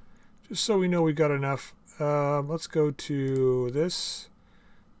 Just so we know we got enough. Let's go to this.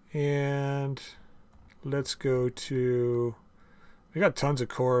 And let's go to... We got tons of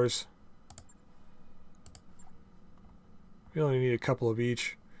cores. We only need a couple of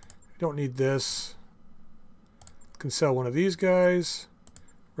each. We don't need this. Can sell one of these guys.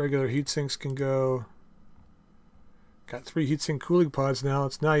 Regular heat sinks can go. Got 3 heatsink cooling pods now.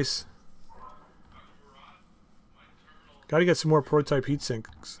 It's nice. Got to get some more prototype heat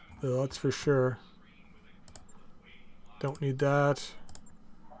sinks, though, that's for sure. Don't need that.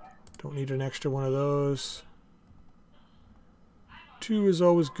 Don't need an extra one of those. 2 is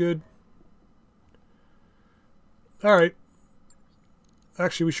always good. Alright.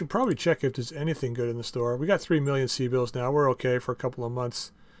 Actually, we should probably check if there's anything good in the store. We got 3 million C-bills now. We're okay for a couple of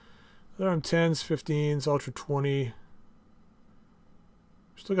months. They're on 10s, 15s, Ultra 20.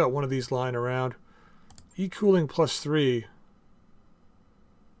 Still got one of these lying around. E-cooling plus 3.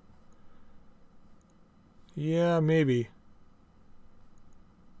 Yeah, maybe.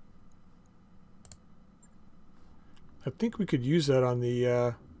 I think we could use that on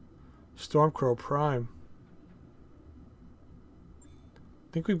the Stormcrow Prime.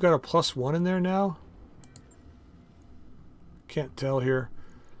 I think we've got a +1 in there now. Can't tell here.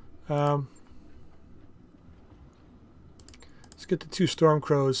 Let's get the 2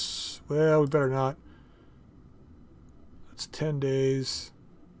 Stormcrows. Well, we better not. That's 10 days.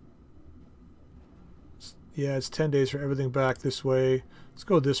 Yeah, it's 10 days for everything back this way. Let's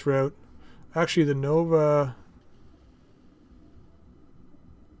go this route. Actually, the Nova...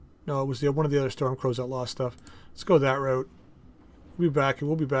 No, it was one of the other Stormcrows that lost stuff. Let's go that route. We'll be back, and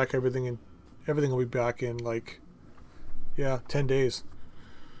we'll be back. Everything will be back in like, yeah, 10 days.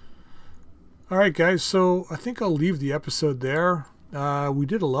 All right, guys. So I think I'll leave the episode there. We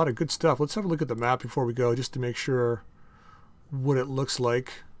did a lot of good stuff. Let's have a look at the map before we go, just to make sure what it looks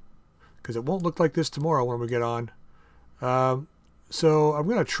like, because it won't look like this tomorrow when we get on. So I'm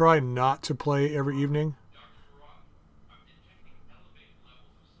going to try not to play every evening.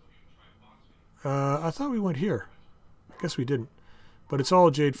 I thought we went here. I guess we didn't. But it's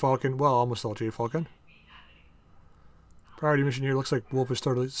all Jade Falcon. Well, almost all Jade Falcon. Priority mission here. Looks like Wolf is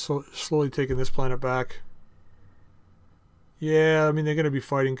slowly taking this planet back. Yeah, I mean, they're going to be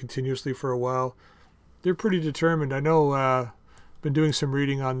fighting continuously for a while. They're pretty determined. I know, been doing some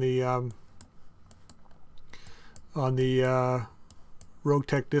reading on the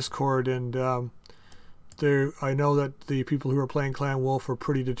Roguetech Discord, and I know that the people who are playing Clan Wolf are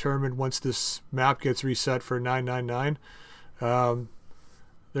pretty determined once this map gets reset for 999.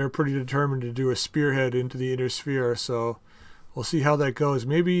 They're pretty determined to do a spearhead into the inner sphere, so we'll see how that goes.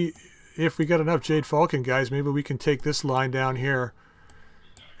 Maybe if we got enough Jade Falcon guys, maybe we can take this line down here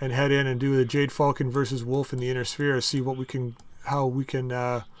and head in and do the Jade Falcon versus Wolf in the inner sphere, see what we can, how we can,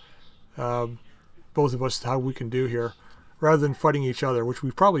 both of us, how we can do here, rather than fighting each other, which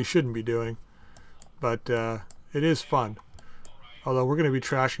we probably shouldn't be doing. But it is fun. Although we're going to be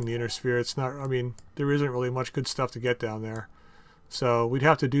trashing the inner sphere. It's not, I mean, there isn't really much good stuff to get down there. So we'd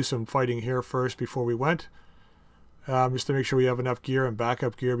have to do some fighting here first before we went. Just to make sure we have enough gear and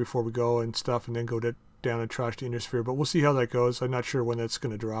backup gear before we go and stuff, and then go down and trash the inner sphere. But we'll see how that goes. I'm not sure when that's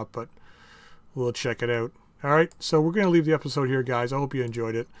going to drop, but we'll check it out. Alright, so we're going to leave the episode here, guys. I hope you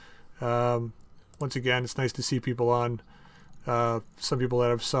enjoyed it. Once again, it's nice to see people on. Some people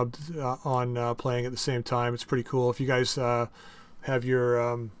that have subbed on playing at the same time. It's pretty cool. If you guys have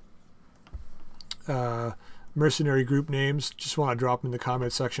your mercenary group names, just want to drop them in the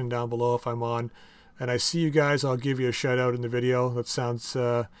comment section down below if I'm on. And I see you guys, I'll give you a shout out in the video. That sounds,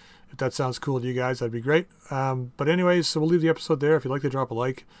 if that sounds cool to you guys, that'd be great. But anyways, so we'll leave the episode there. If you'd like to drop a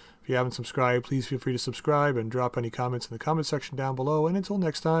like, if you haven't subscribed, please feel free to subscribe and drop any comments in the comment section down below. And until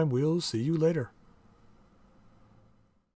next time, we'll see you later.